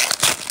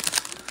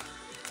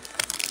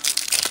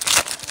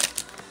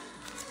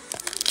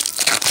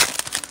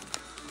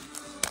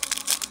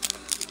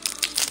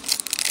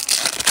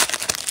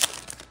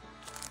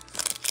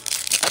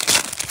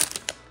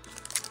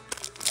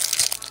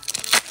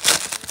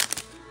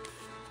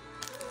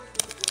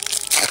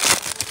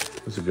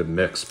 It's a good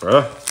mix,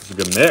 bro. It's a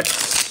good mix.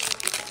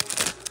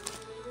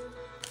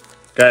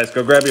 Guys,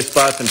 go grab your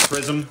spots in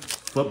Prism,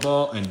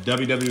 Football, and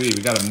WWE.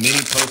 We got a mini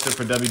poster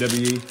for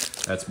WWE.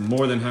 That's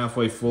more than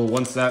halfway full.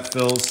 Once that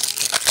fills,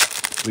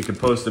 we can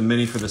post a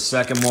mini for the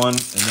second one,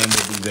 and then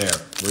we'll be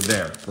there. We're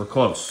there. We're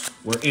close.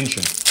 We're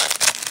inching.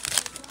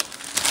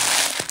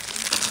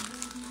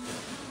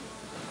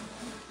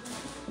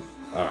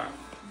 All right.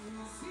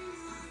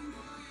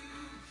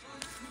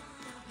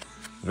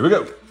 Here we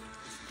go.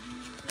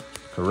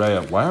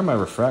 Correa. Why are my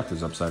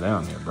refractors upside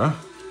down here, bro?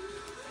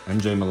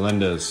 MJ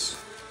Melendez.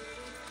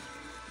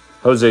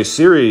 Jose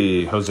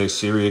Siri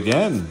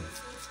again.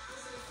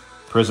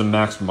 Prism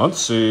Max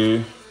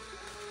Muncy.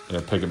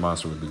 Yeah, Picket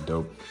Monster would be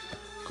dope.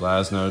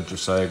 Glasnow,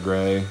 Josiah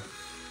Gray.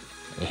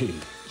 Hey,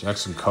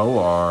 Jackson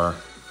Kowar.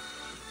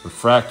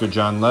 Refractor,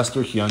 John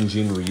Lester,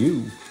 Hyunjin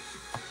Ryu.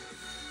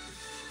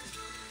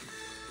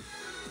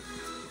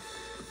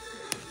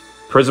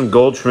 Prism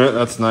Goldschmidt,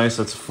 that's nice.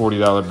 That's a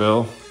 $40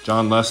 bill.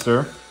 John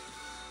Lester.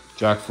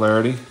 Jack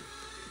Flaherty.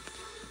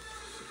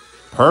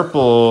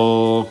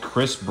 Purple,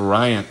 Chris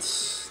Bryant.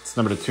 It's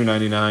number to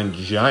 299,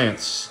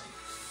 Giants.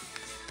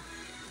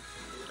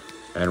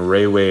 And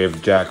Ray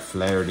Wave, Jack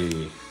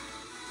Flaherty.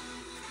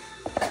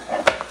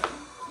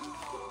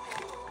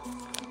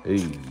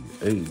 Hey.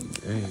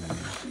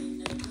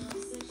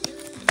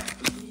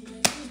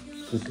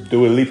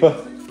 Dua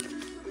Lipa.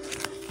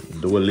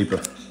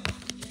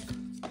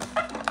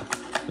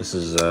 This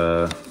is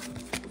a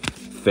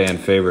fan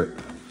favorite.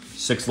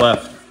 6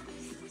 left.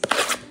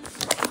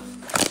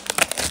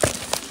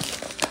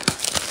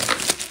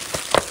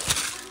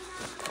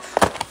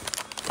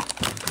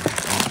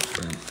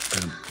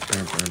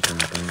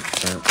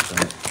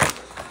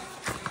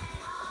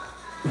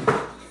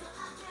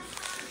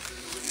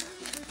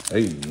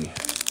 Hey.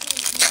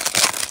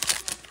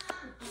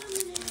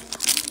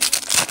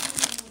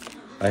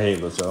 I hate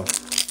Lizzo.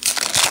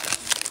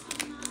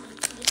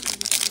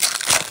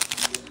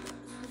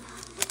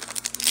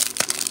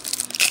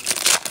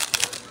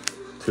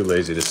 Too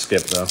lazy to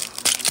skip though.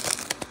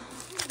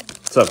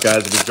 What's up,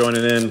 guys? If you're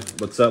joining in,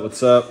 what's up?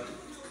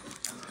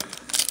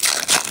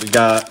 We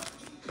got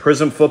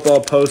Prism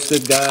Football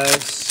posted,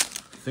 guys.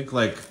 I think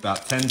like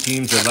about 10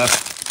 teams are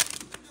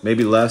left,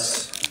 maybe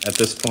less at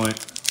this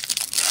point.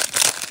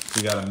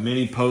 We got a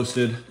mini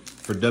posted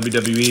for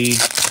WWE,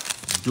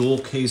 dual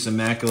case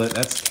immaculate.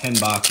 That's 10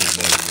 boxes,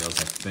 boys and girls,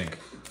 I think.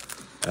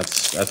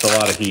 That's a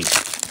lot of heat.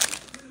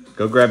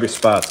 Go grab your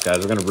spots, guys.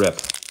 We're gonna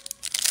rip.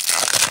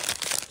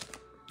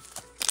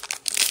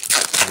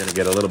 We're gonna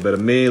get a little bit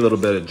of me, a little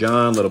bit of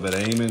John, a little bit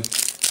of Eamon,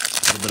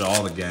 a little bit of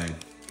all the gang.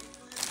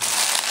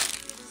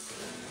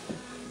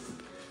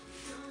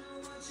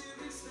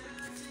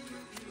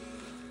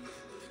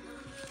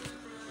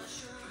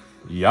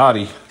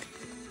 Yachty.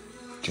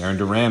 Jaron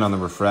Duran on the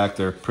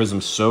refractor. Prism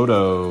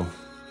Soto.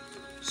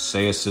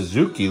 Seiya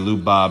Suzuki, Lou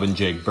Bob, and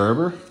Jake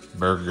Berger.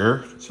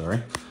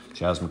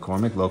 Chaz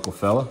McCormick, local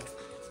fella.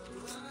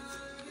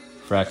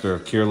 Refractor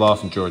of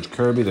Kirilloff and George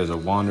Kirby. There's a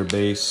Wander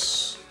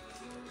base.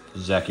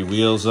 Zachy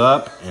Wheels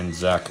up and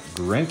Zach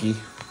Greinke.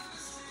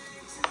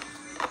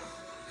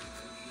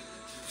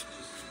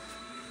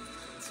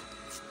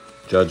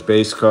 Judge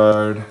base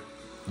card.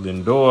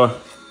 Lindor. 1,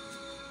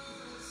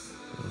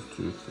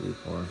 2, 3,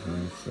 4,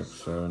 5, 6,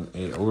 7,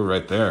 8. Oh, we're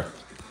right there.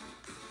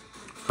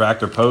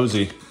 Refractor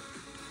Posey.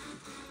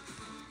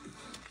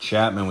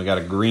 Chapman, we got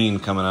a green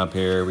coming up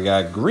here. We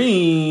got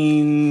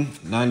green,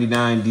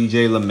 99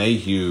 DJ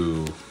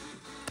LeMahieu.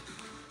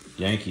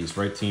 Yankees,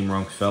 right team,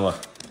 wrong fella.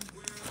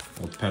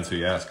 Well, it depends who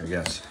you ask, I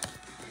guess.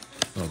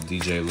 Little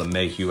DJ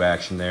LeMahieu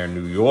action there in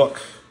New York.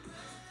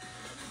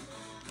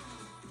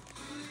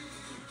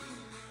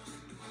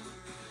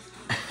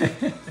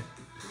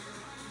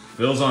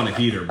 Phil's on a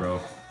heater,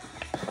 bro.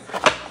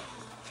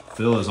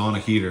 Phil is on a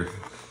heater.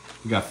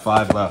 We got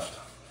 5 left.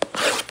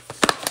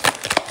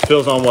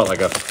 Phil's on what,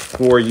 like a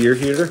 4-year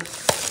heater?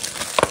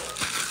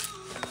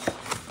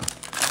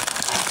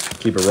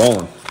 Keep it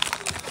rolling.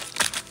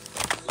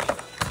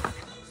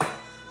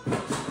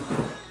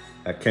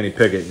 That Kenny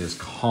Pickett is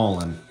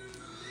calling.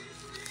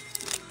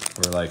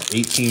 We're like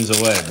 8 teams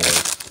away,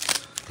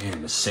 boys.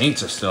 Damn, the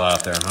Saints are still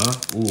out there, huh?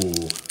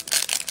 Ooh.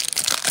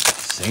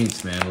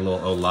 Saints, man. A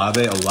little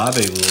Olave.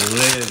 Olave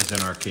lives in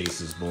our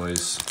cases,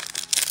 boys.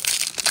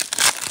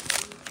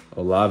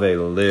 Olave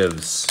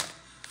lives.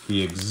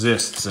 He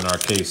exists in our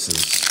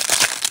cases.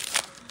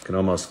 Can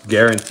almost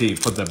guarantee,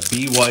 put the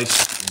B.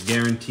 Weiss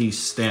guarantee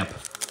stamp.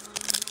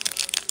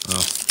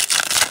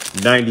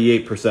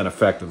 98%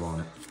 effective on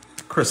it.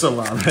 Chris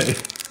Olave.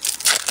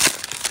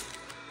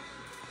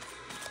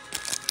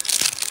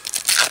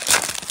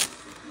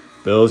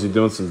 Bills, you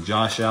doing some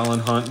Josh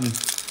Allen hunting?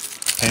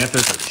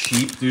 Panthers are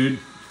cheap, dude.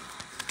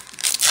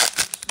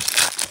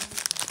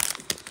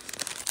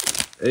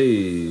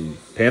 Hey,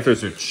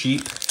 Panthers are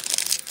cheap.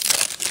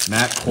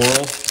 Matt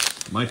Corral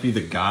might be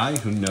the guy.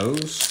 Who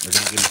knows? They're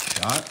going to give him a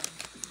shot.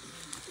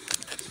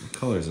 What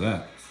color is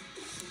that?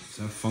 Is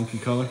that a funky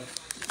color?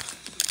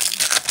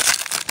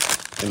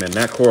 Hey, man,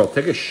 Matt Corral,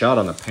 take a shot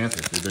on the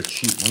Panthers, dude. They're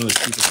cheap. One of the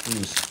cheapest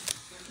teams.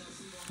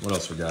 What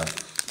else we got?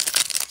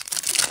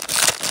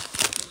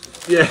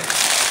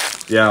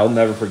 Yeah, I'll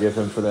never forgive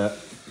him for that.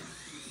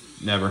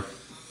 Never.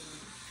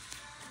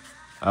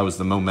 That was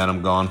the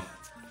momentum gone.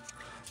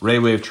 Ray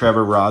Wave,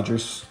 Trevor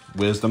Rogers,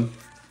 Wisdom.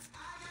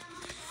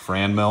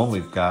 Franmil,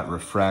 we've got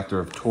Refractor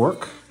of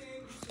Torque.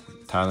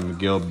 Tyler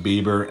McGill,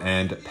 Bieber,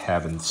 and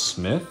Pavin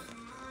Smith.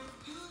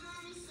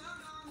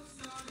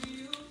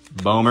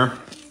 Bowman,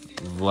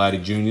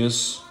 Vladdy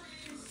Juniors,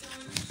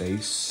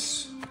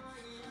 base.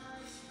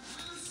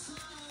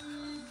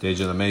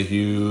 Deja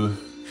LeMahieu,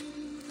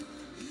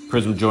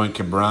 Prism Joint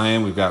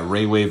Cabrian. We've got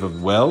Ray Wave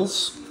of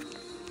Wells.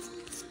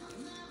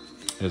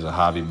 Here's a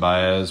Javi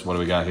Baez. What do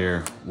we got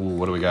here? Ooh,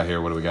 what do we got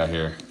here? What do we got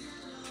here?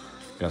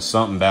 Got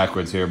something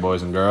backwards here,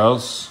 boys and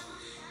girls.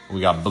 We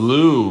got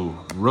blue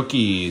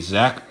rookie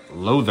Zach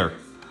Lowther.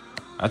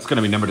 That's going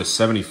to be numbered to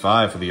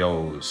 75 for the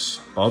O's.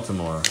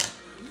 Baltimore.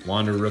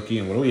 Wander rookie.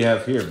 And what do we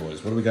have here,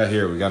 boys? What do we got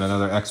here? We got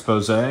another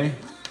expose. Come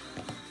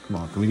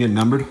on, can we get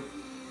numbered?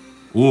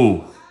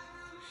 Ooh.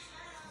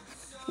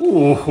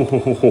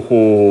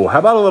 Ooh. How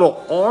about a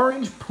little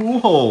orange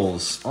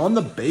Pujols on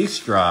the base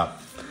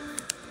drop?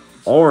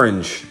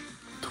 Orange.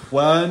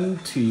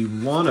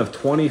 21 of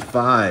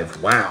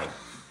 25. Wow.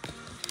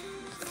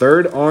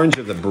 Third orange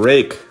of the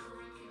break.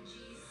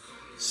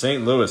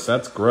 St. Louis,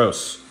 that's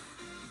gross.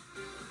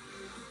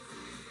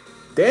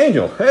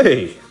 Daniel,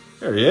 hey.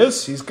 There he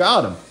is. He's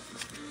got him.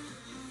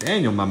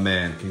 Daniel, my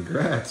man.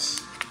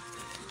 Congrats.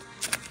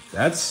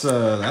 That's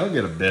that'll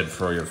get a bid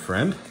for your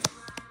friend.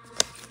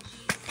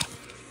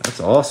 That's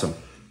awesome.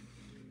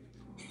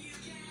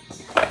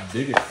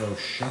 Dig it for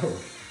sure.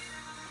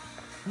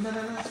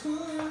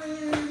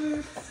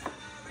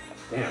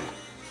 Damn.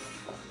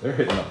 They're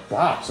hitting a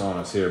box on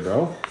us here,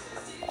 bro.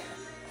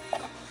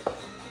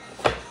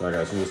 Alright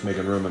guys, I'm just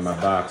making room in my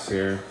box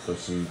here for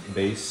some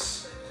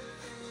base.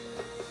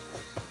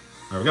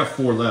 Alright, we got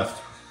 4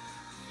 left.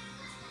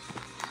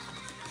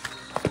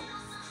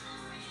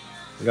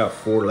 We got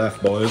 4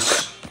 left,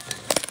 boys.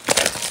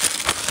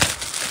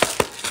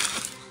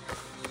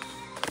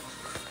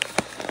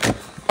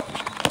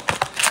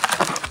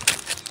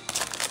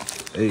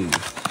 Hey,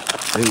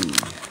 hey.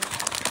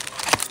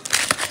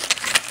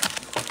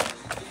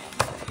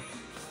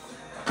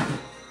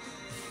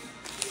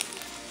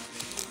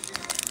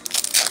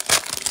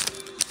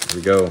 Here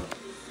we go.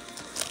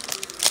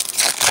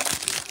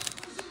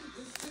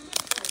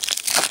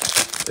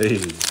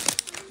 Hey.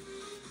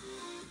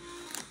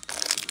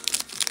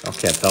 I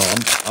can't tell.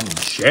 I'm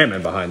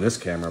jamming behind this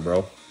camera,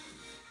 bro.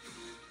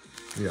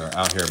 We are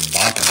out here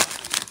bopping.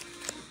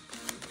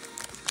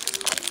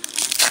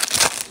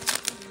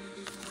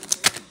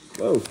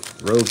 Whoa,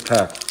 road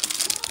pack.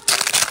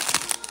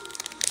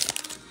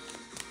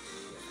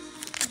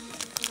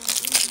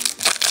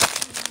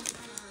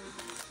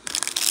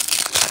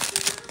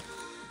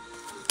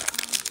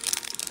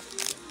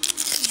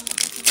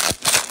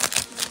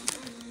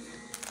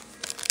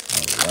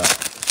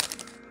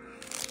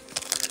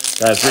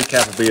 Guys,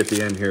 recap will be at the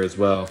end here as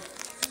well.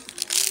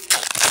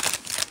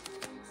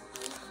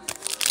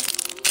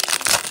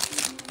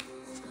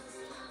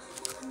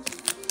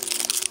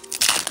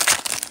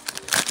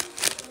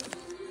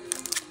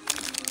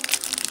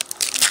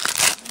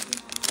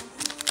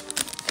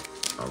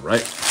 All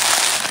right.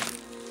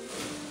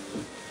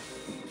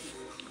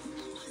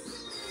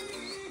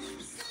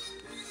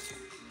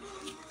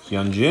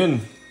 Hyunjin.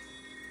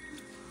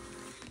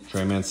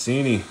 Trey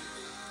Mancini.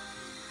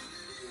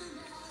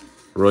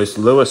 Royce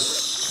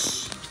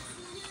Lewis.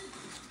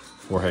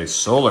 Jorge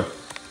Soler.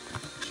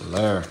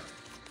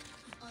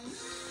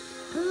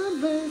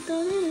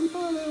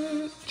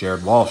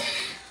 Jared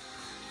Walsh.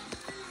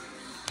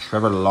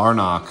 Trevor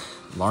Larnach.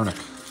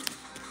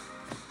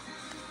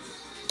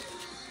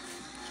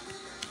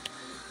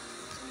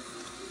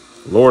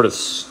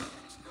 Lourdes.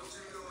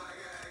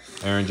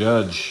 Aaron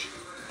Judge.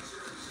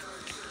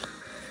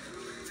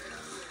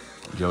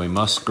 Joey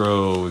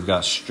Musgrove. We've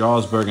got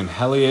Strasburg and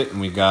Helliott,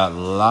 and we got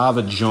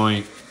Lava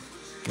Joint,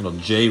 little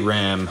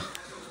J-Ram,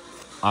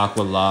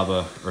 Aqua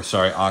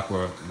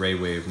Ray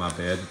Wave, my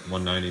bad,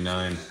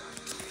 199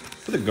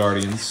 for the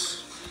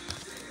Guardians.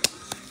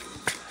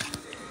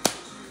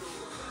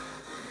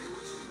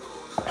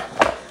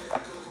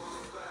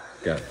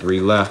 Got 3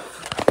 left.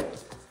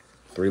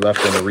 3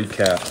 left in the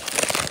recap.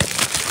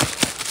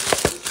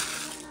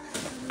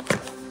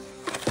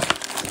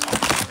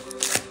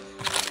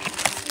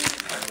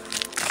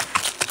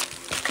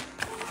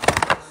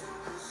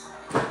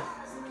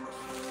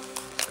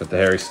 Got the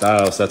Harry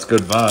Styles. That's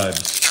good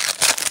vibes.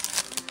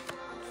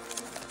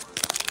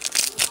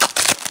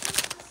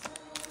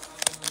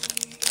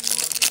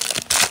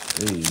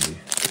 Hey.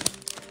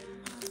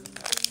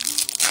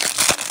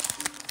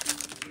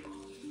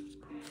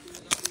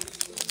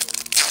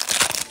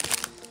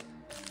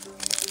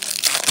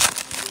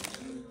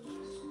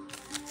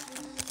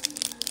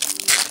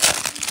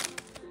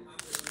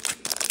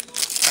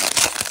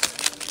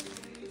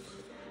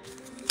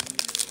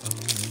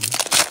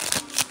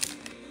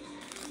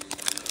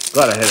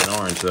 Glad I hit an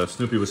orange though.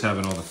 Snoopy was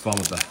having all the fun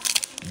with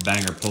the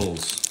banger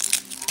pulls.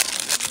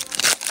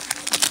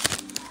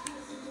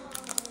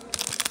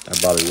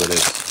 That Bobby Wood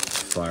is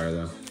fire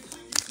though.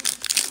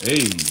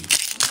 Hey.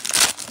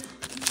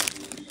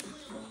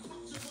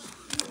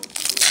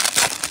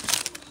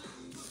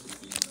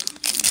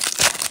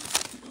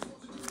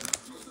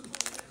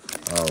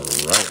 All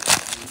right.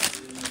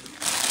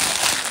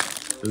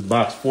 This is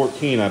box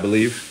 14, I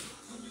believe.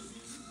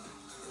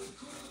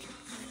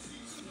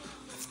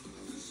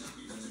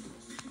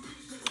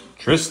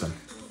 Tristan.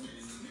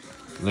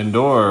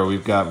 Lindor,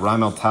 we've got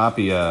Raimel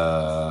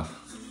Tapia.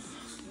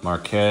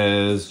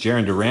 Marquez.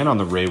 Jarren Duran on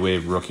the Ray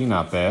Wave rookie,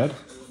 not bad.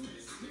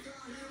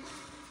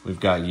 We've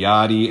got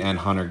Yachty and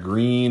Hunter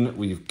Green.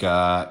 We've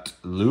got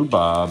Lou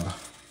Bob.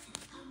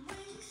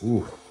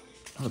 Ooh,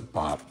 another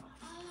Bob.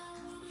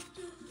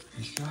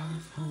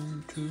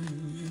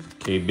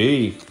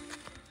 KB.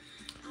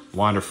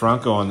 Wander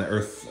Franco on the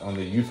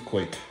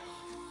Youthquake.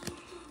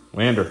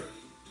 Wander.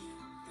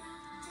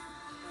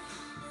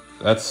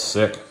 That's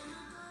sick.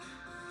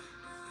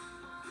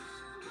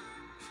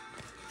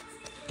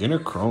 Inner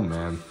Chrome,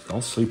 man.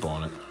 Don't sleep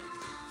on it.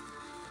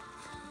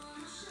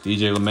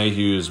 DJ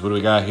LeMahieu's. What do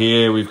we got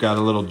here? We've got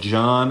a little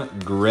John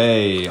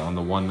Gray on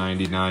the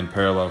 199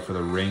 parallel for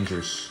the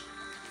Rangers.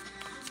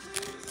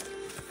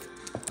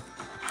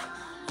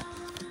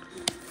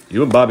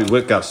 You and Bobby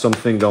Witt got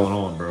something going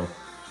on, bro.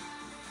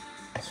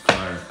 It's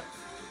fire.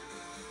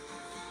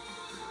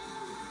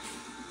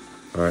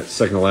 All right,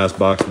 second to last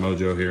box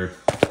mojo here.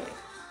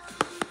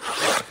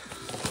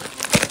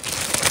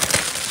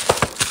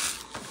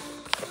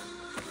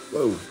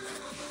 Whoa.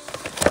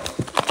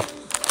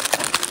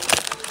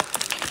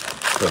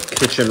 So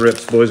kitchen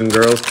rips, boys and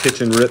girls.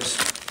 Kitchen rips.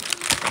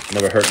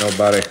 Never hurt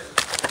nobody.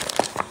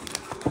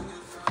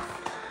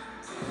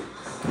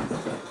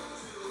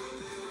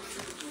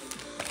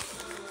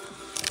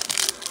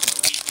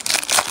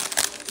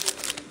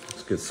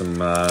 Let's get some,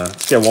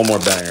 let's get one more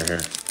banger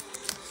here.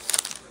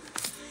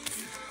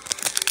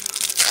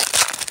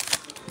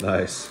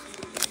 Nice.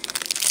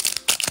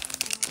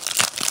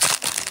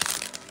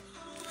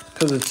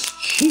 Because it's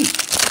cheap.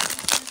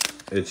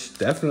 It's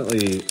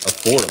definitely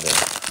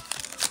affordable.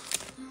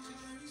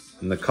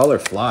 And the color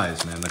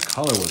flies, man. The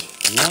color was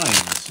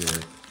flying this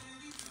year.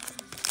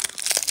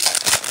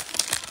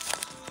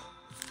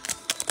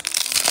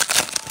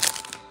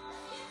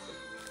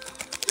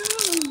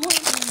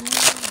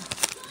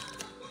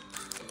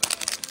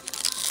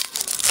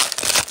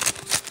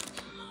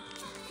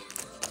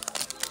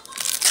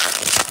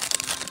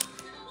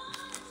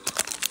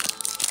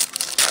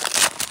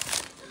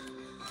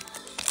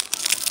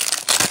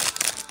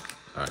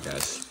 All right,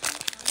 guys.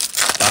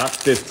 Box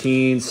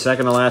 15,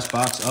 second to last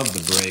box of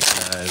the break,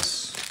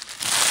 guys.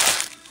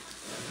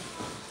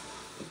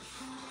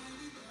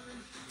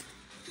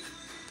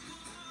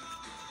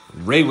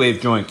 Ray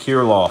Wave joint,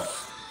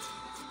 Kirilloff.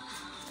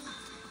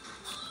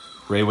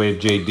 Ray Wave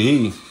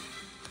JD.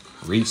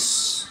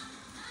 Reese.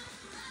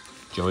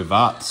 Joey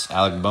Botts.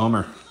 Alec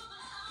Bomer.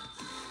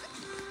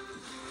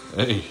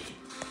 Hey.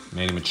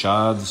 Manny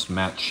Machado's,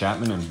 Matt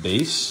Chapman, and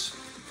base.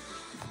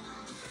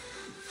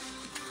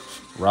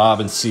 Rob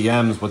and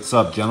CMs, what's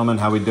up, gentlemen?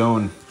 How we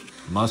doing?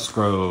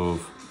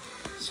 Musgrove,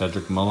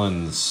 Cedric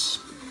Mullins,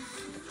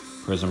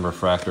 Prism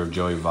Refractor of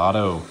Joey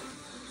Votto.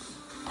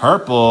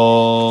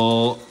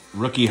 Purple,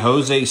 rookie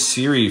Jose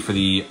Siri for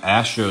the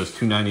Astros,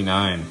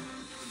 $2.99.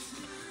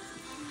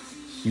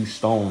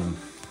 Houston.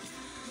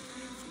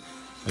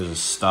 There's a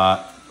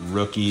Stott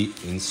rookie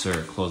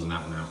insert. Closing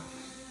that one out.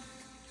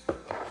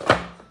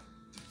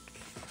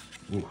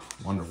 Ooh,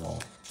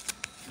 Wonderwall.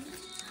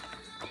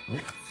 Ooh,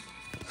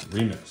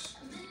 remix.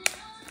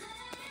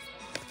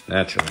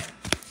 Naturally.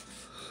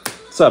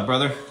 What's up,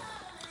 brother?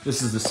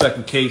 This is the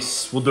second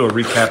case. We'll do a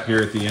recap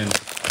here at the end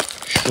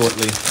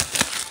shortly.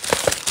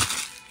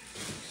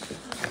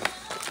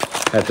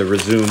 Had to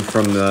resume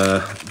from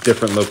the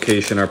different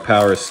location. Our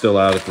power is still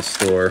out at the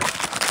store.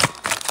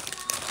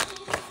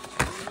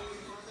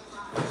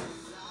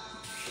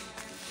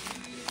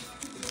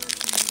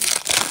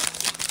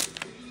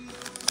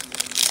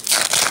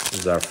 This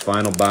is our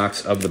final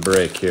box of the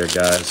break here,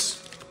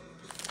 guys.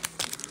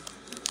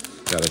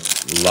 Got a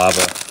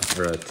lava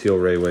or a teal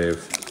ray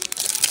wave.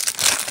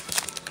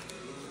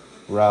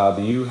 Rob,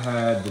 you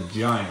had the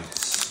Giants.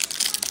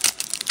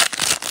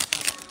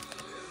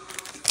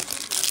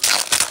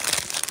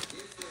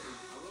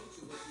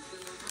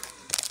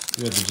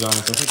 You had the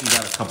Giants. I think you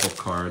got a couple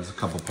cards, a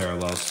couple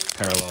parallels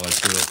too, I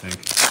think.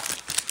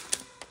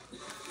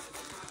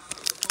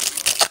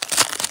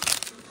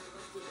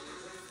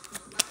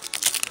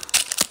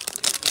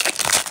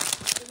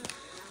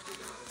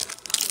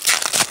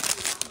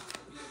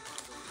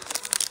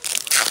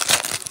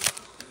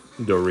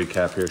 Do a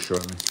recap here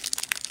shortly.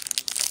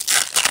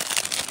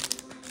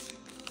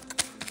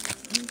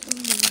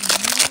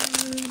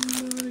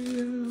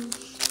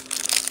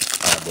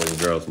 All right, boys and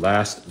girls.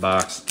 Last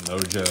box,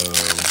 Mojo.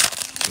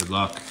 Good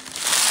luck.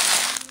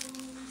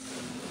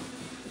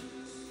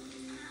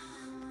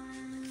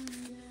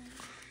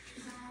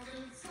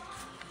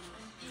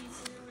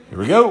 Here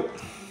we go.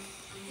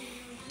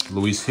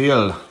 Luis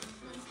Hill.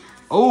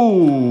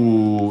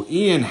 Oh,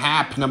 Ian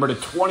Happ, number to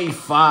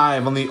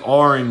 25 on the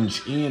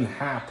orange. Ian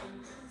Happ.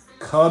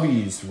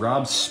 Cubbies,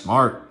 Rob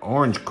Smart.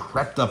 Orange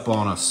crept up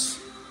on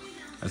us.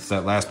 That's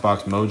that last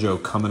box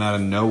Mojo coming out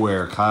of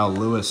nowhere. Kyle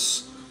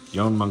Lewis,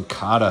 Yoan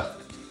Moncada.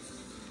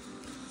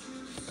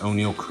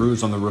 O'Neal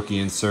Cruz on the rookie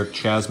insert.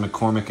 Chas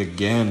McCormick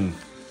again.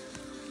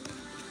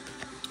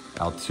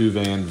 Altuve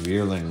and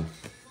Vierling.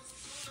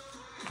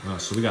 Oh,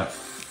 so we got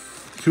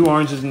 2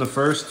 oranges in the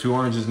first, 2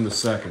 oranges in the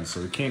second. So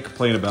we can't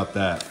complain about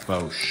that.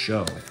 Faux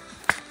show.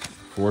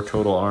 4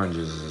 total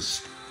oranges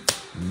is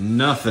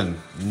nothing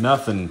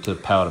to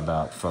pout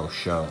about. Faux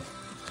show.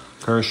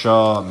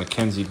 Kershaw,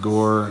 Mackenzie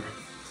Gore,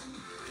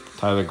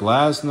 Tyler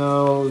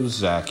Glasnow,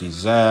 Zachy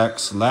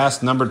Zacks.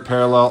 Last numbered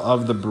parallel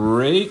of the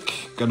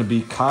break. Going to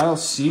be Kyle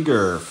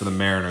Seager for the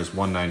Mariners,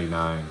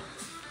 $1.99.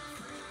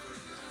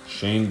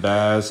 Shane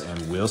Baz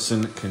and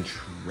Wilson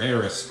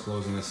Contreras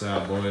closing this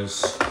out,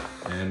 boys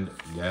and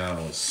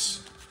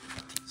gals.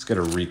 Let's get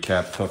a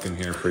recap token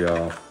here for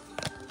y'all.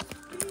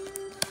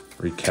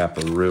 Recap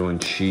of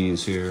ruined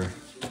cheese here.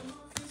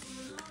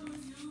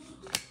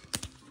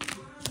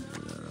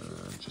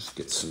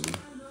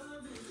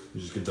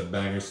 Just get the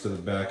bangers to the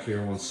back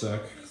here, 1 sec.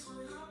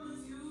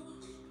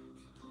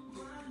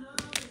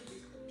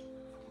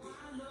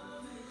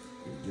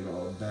 Get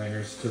all the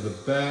bangers to the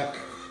back.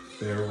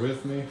 Bear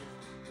with me.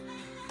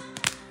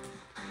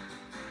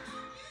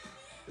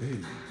 Hey.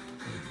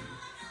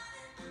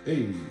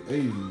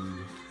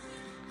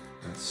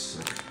 That's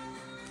sick.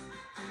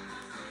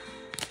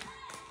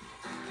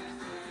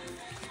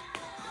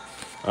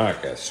 All right,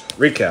 guys.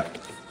 Recap.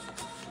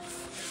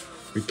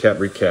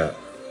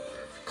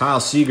 Kyle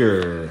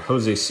Seager,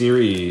 Jose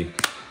Siri,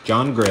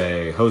 John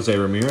Gray, Jose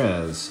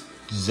Ramirez,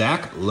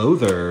 Zach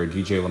Lowther,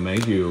 DJ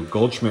LeMahieu,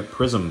 Goldschmidt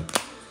Prism,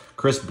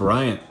 Chris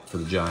Bryant for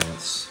the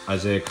Giants,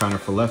 Isaiah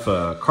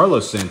Kiner-Falefa,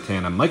 Carlos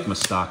Santana, Mike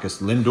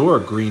Moustakas,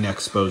 Lindor Green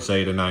Expose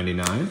to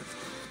 99,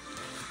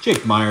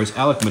 Jake Myers,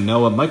 Alek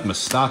Manoah, Mike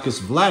Moustakas,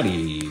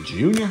 Vladdy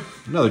Jr.,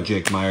 another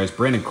Jake Myers,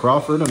 Brandon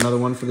Crawford, another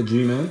one for the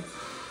G-Man,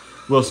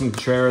 Wilson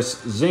Contreras,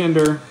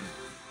 Xander,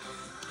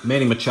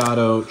 Manny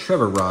Machado,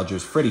 Trevor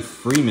Rogers, Freddie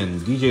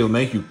Freeman, DJ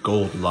LeMahieu,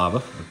 Gold Lava,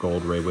 or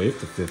Gold Ray Wave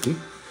to 50.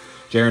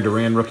 Jaron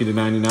Duran, rookie to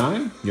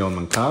 99. Yoan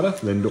Moncada,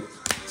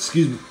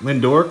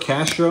 Lindor,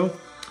 Castro,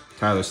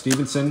 Tyler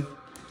Stevenson,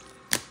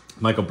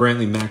 Michael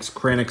Brantley, Max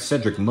Kranick,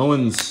 Cedric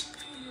Mullins,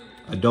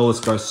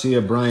 Adolis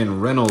Garcia, Brian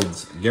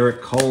Reynolds,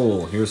 Garrett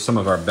Cole. Here's some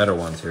of our better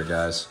ones here,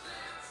 guys.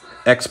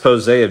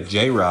 Expose of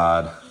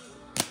J-Rod,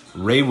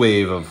 Ray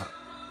Wave of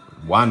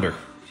Wander,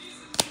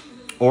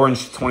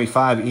 Orange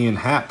 25, Ian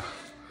Happ.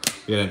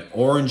 We had an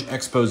orange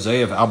expose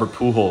of Albert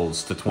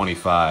Pujols to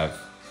 25.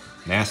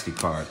 Nasty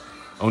card.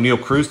 O'Neal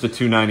Cruz to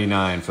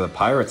 299 for the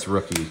Pirates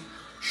rookie.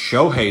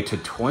 Shohei to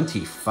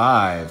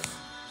 25.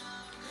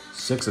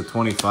 6 of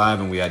 25,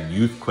 and we had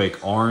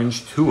Youthquake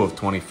orange. 2 of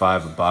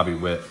 25 of Bobby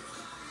Witt.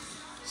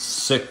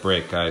 Sick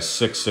break, guys.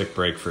 Sick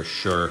break for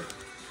sure.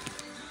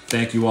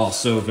 Thank you all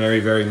so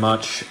very, very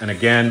much. And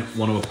again,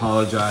 want to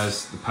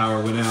apologize. The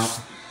power went out.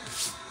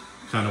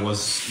 Kind of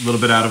was a little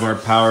bit out of our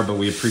power, but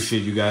we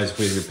appreciate you guys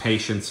with your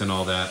patience and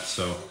all that.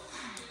 So,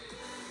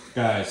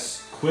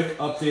 guys, quick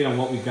update on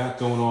what we got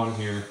going on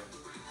here.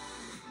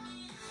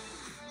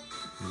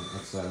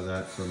 Outside of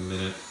that for a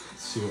minute.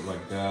 Let's see what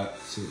we got.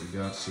 See what we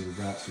got. See what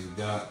we got. See what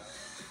we got.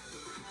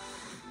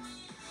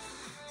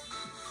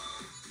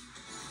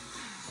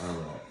 All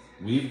right,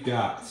 we've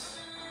got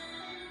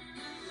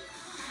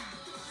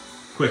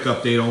quick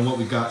update on what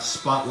we got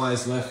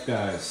spot-wise left,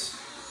 guys.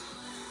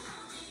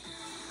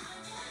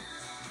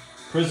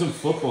 Prism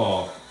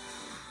football.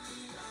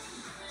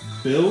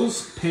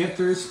 Bills,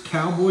 Panthers,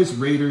 Cowboys,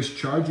 Raiders,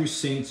 Chargers,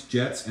 Saints,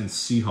 Jets, and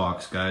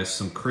Seahawks, guys.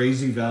 Some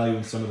crazy value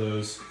in some of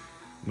those.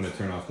 I'm going to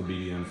turn off the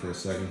BDM for a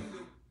second.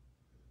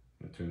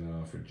 I'm going to turn that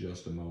off for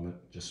just a moment,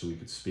 just so we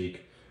could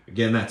speak.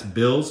 Again, that's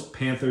Bills,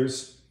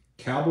 Panthers,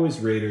 Cowboys,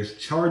 Raiders,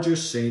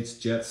 Chargers, Saints,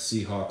 Jets,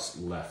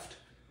 Seahawks left.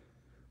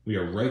 We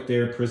are right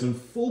there. Prism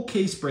full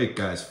case break,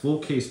 guys. Full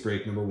case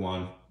break, number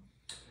 1.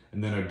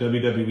 And then our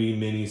WWE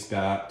minis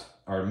got,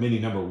 our mini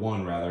number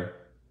 1, rather,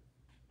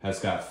 has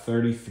got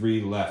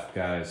 33 left,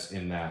 guys,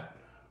 in that.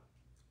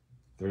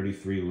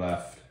 33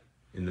 left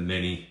in the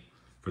mini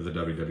for the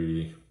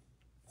WWE.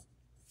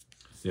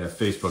 Yeah,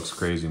 Facebook's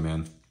crazy,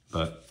 man.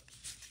 But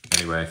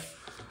anyway,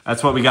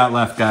 that's what we got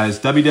left, guys.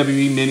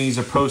 WWE minis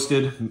are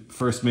posted.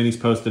 First mini's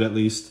posted, at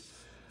least.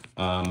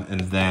 And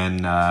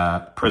then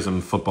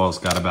Prism football's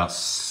got about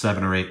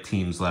 7 or 8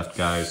 teams left,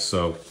 guys.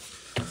 So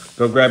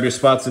go grab your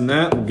spots in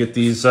that. We'll get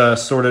these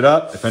sorted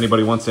up. If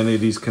anybody wants any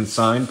of these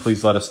consigned,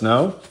 please let us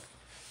know.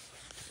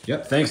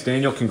 Yep, thanks,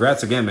 Daniel.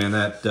 Congrats again, man.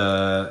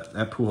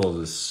 That pool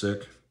hole is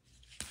sick.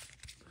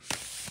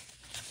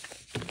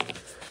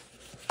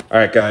 All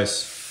right,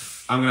 guys.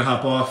 I'm going to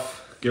hop off.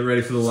 Get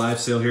ready for the live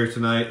sale here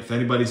tonight. If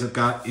anybody's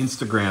got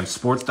Instagram,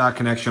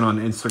 sports.connection on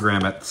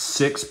Instagram at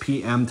 6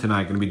 p.m.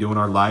 tonight. Going to be doing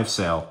our live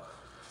sale.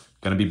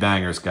 Going to be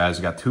bangers, guys.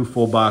 We got 2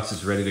 full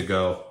boxes ready to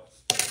go.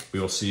 We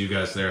will see you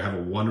guys there. Have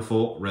a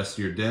wonderful rest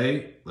of your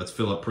day. Let's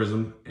fill up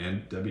Prism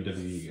and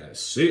WWE,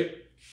 guys. See ya.